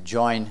 You could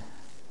join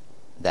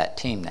that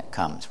team that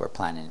comes. We're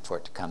planning for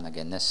it to come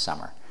again this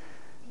summer.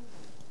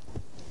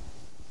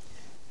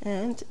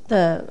 And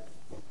the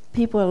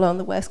people along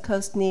the West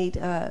Coast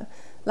need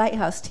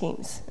lighthouse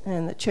teams,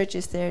 and the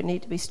churches there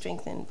need to be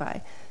strengthened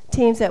by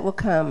teams that will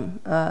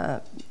come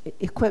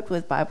equipped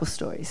with Bible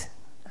stories,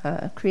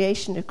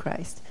 creation to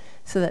Christ,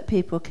 so that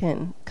people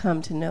can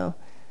come to know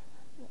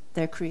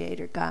their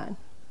Creator, God,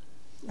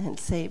 and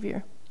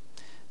Savior.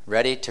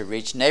 Ready to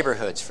reach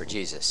neighborhoods for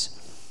Jesus.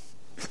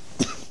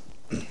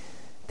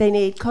 They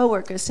need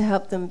co-workers to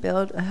help them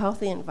build a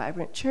healthy and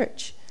vibrant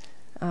church.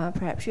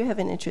 Perhaps you have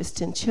an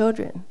interest in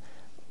children,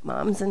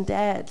 moms and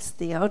dads,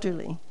 the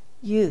elderly,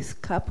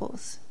 youth,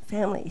 couples,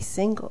 families,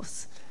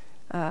 singles.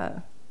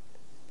 The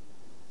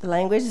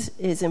language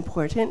is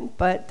important,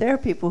 but there are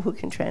people who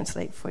can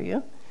translate for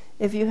you.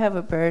 If you have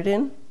a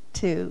burden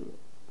to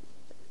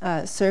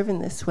serve in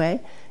this way,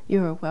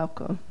 you are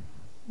welcome.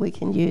 We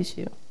can use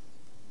you.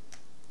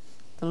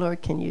 The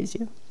Lord can use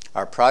you.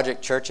 Our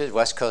project churches,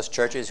 West Coast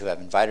churches, who have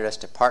invited us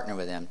to partner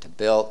with them to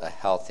build a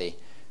healthy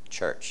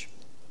church.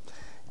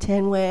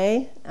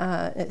 10-Way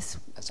is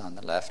on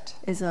the left.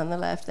 Is on the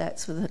left.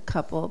 That's with a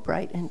couple,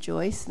 Bright and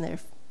Joyce, and their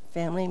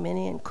family,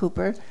 Minnie and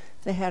Cooper.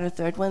 If they had a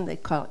third one,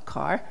 they'd call it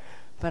Carr,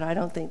 but I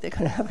don't think they're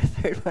going to have a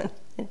third one.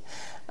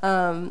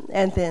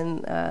 And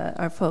then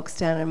our folks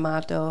down in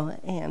Mato,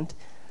 and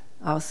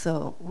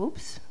also, wrong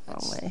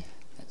way.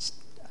 That's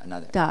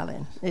another.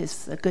 Darlin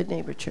is a Good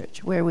Neighbor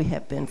Church, where we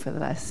have been for the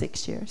last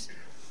 6 years.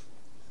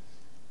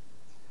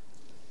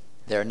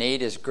 Their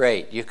need is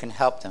great. You can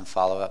help them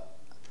follow up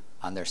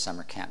on their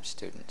summer camp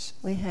students.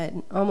 We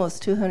had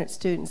almost 200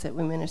 students that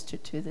we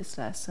ministered to this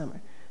last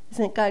summer.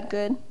 Isn't God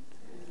good?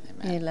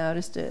 Amen. He allowed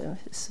us to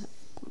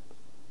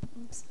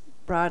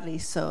broadly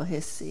sow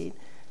his seed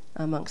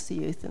amongst the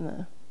youth and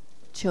the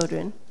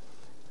children.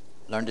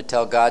 Learn to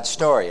tell God's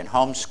story in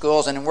home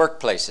schools and in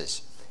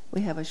workplaces.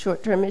 We have a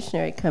short-term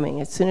missionary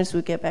coming as soon as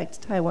we get back to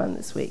Taiwan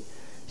this week.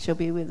 She'll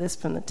be with us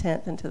from the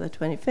 10th until the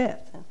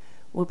 25th. And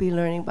we'll be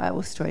learning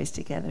Bible stories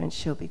together, and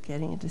she'll be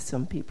getting into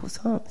some people's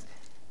homes.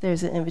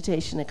 There's an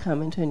invitation to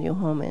come into a new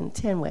home in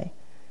 10-Way.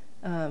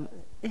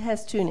 It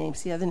has 2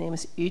 names. The other name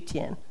is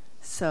Yutian,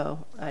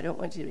 so I don't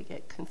want you to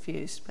get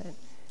confused. But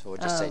so we'll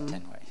just say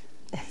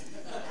 10-Way.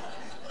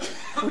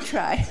 We'll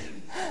try.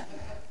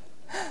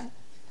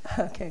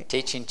 Okay.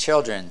 Teaching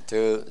children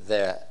through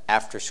the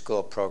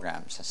after-school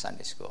programs, the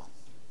Sunday school.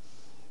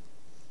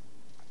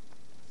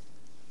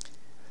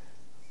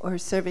 Or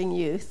serving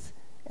youth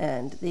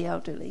and the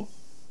elderly.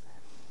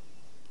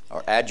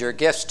 Or add your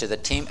gifts to the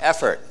team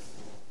effort.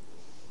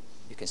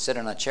 You can sit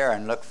on a chair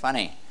and look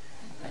funny.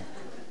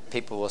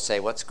 People will say,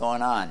 "What's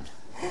going on?"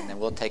 And then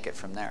we'll take it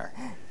from there.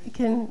 You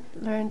can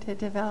learn to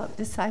develop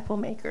disciple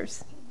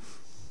makers.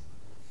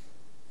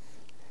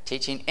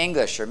 Teaching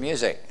English or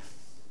music.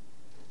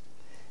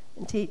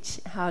 And teach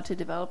how to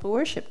develop a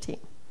worship team.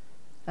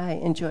 I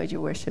enjoyed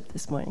your worship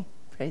this morning.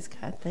 Praise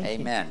God. Thank you.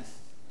 Amen.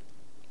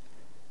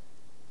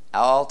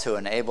 All to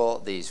enable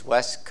these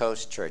West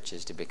Coast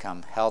churches to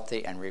become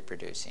healthy and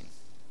reproducing.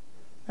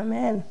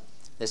 Amen.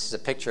 This is a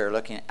picture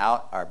looking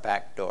out our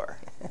back door.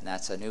 And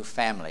that's a new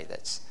family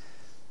that's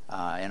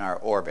in our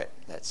orbit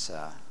that's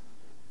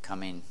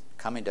coming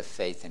coming to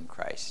faith in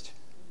Christ.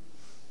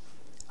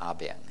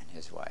 Abian and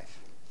his wife.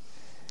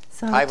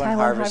 So Taiwan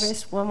Harvest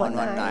Harvest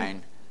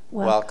 119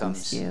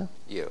 welcomes you.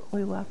 you.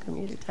 We welcome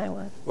you to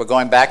Taiwan. We're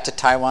going back to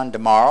Taiwan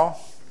tomorrow.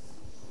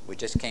 We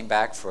just came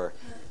back for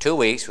 2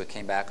 weeks. We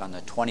came back on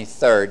the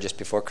 23rd, just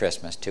before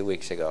Christmas, 2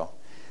 weeks ago.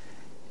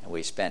 And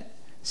we spent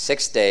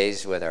 6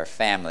 days with our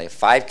family,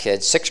 5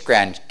 kids, 6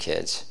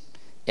 grandkids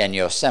in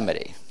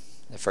Yosemite,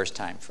 the first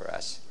time for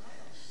us.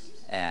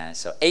 And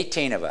so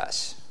 18 of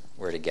us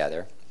were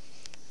together.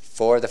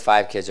 4 of the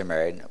 5 kids are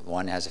married.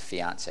 1 has a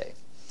fiance.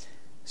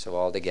 So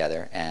all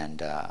together.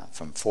 And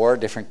from 4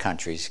 different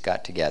countries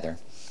got together.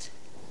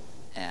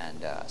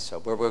 And so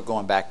we're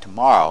going back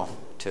tomorrow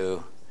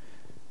to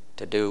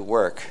do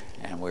work.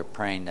 And we're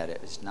praying that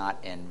it is not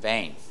in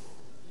vain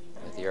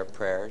with your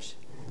prayers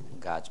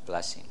and God's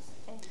blessing.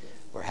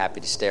 We're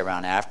happy to stay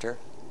around after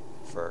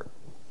for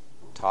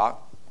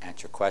talk,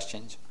 answer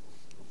questions.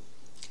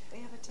 We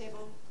have a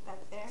table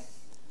back there.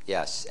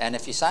 Yes, and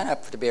if you sign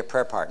up to be a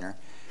prayer partner,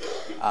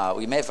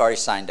 we may have already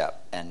signed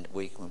up, and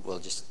we'll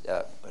just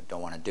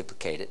don't want to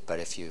duplicate it. But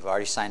if you've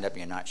already signed up and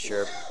you're not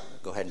sure,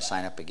 go ahead and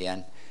sign up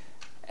again,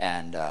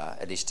 and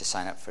at least to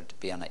sign up to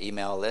be on the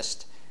email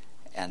list,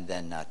 and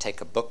then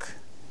take a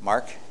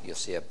bookmark. You'll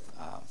see a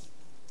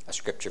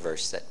scripture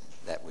verse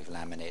that we've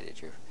laminated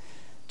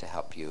to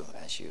help you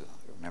as you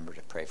remember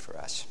to pray for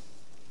us.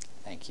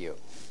 Thank you.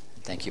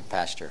 Thank you,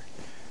 Pastor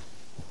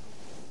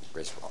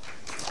Griswold.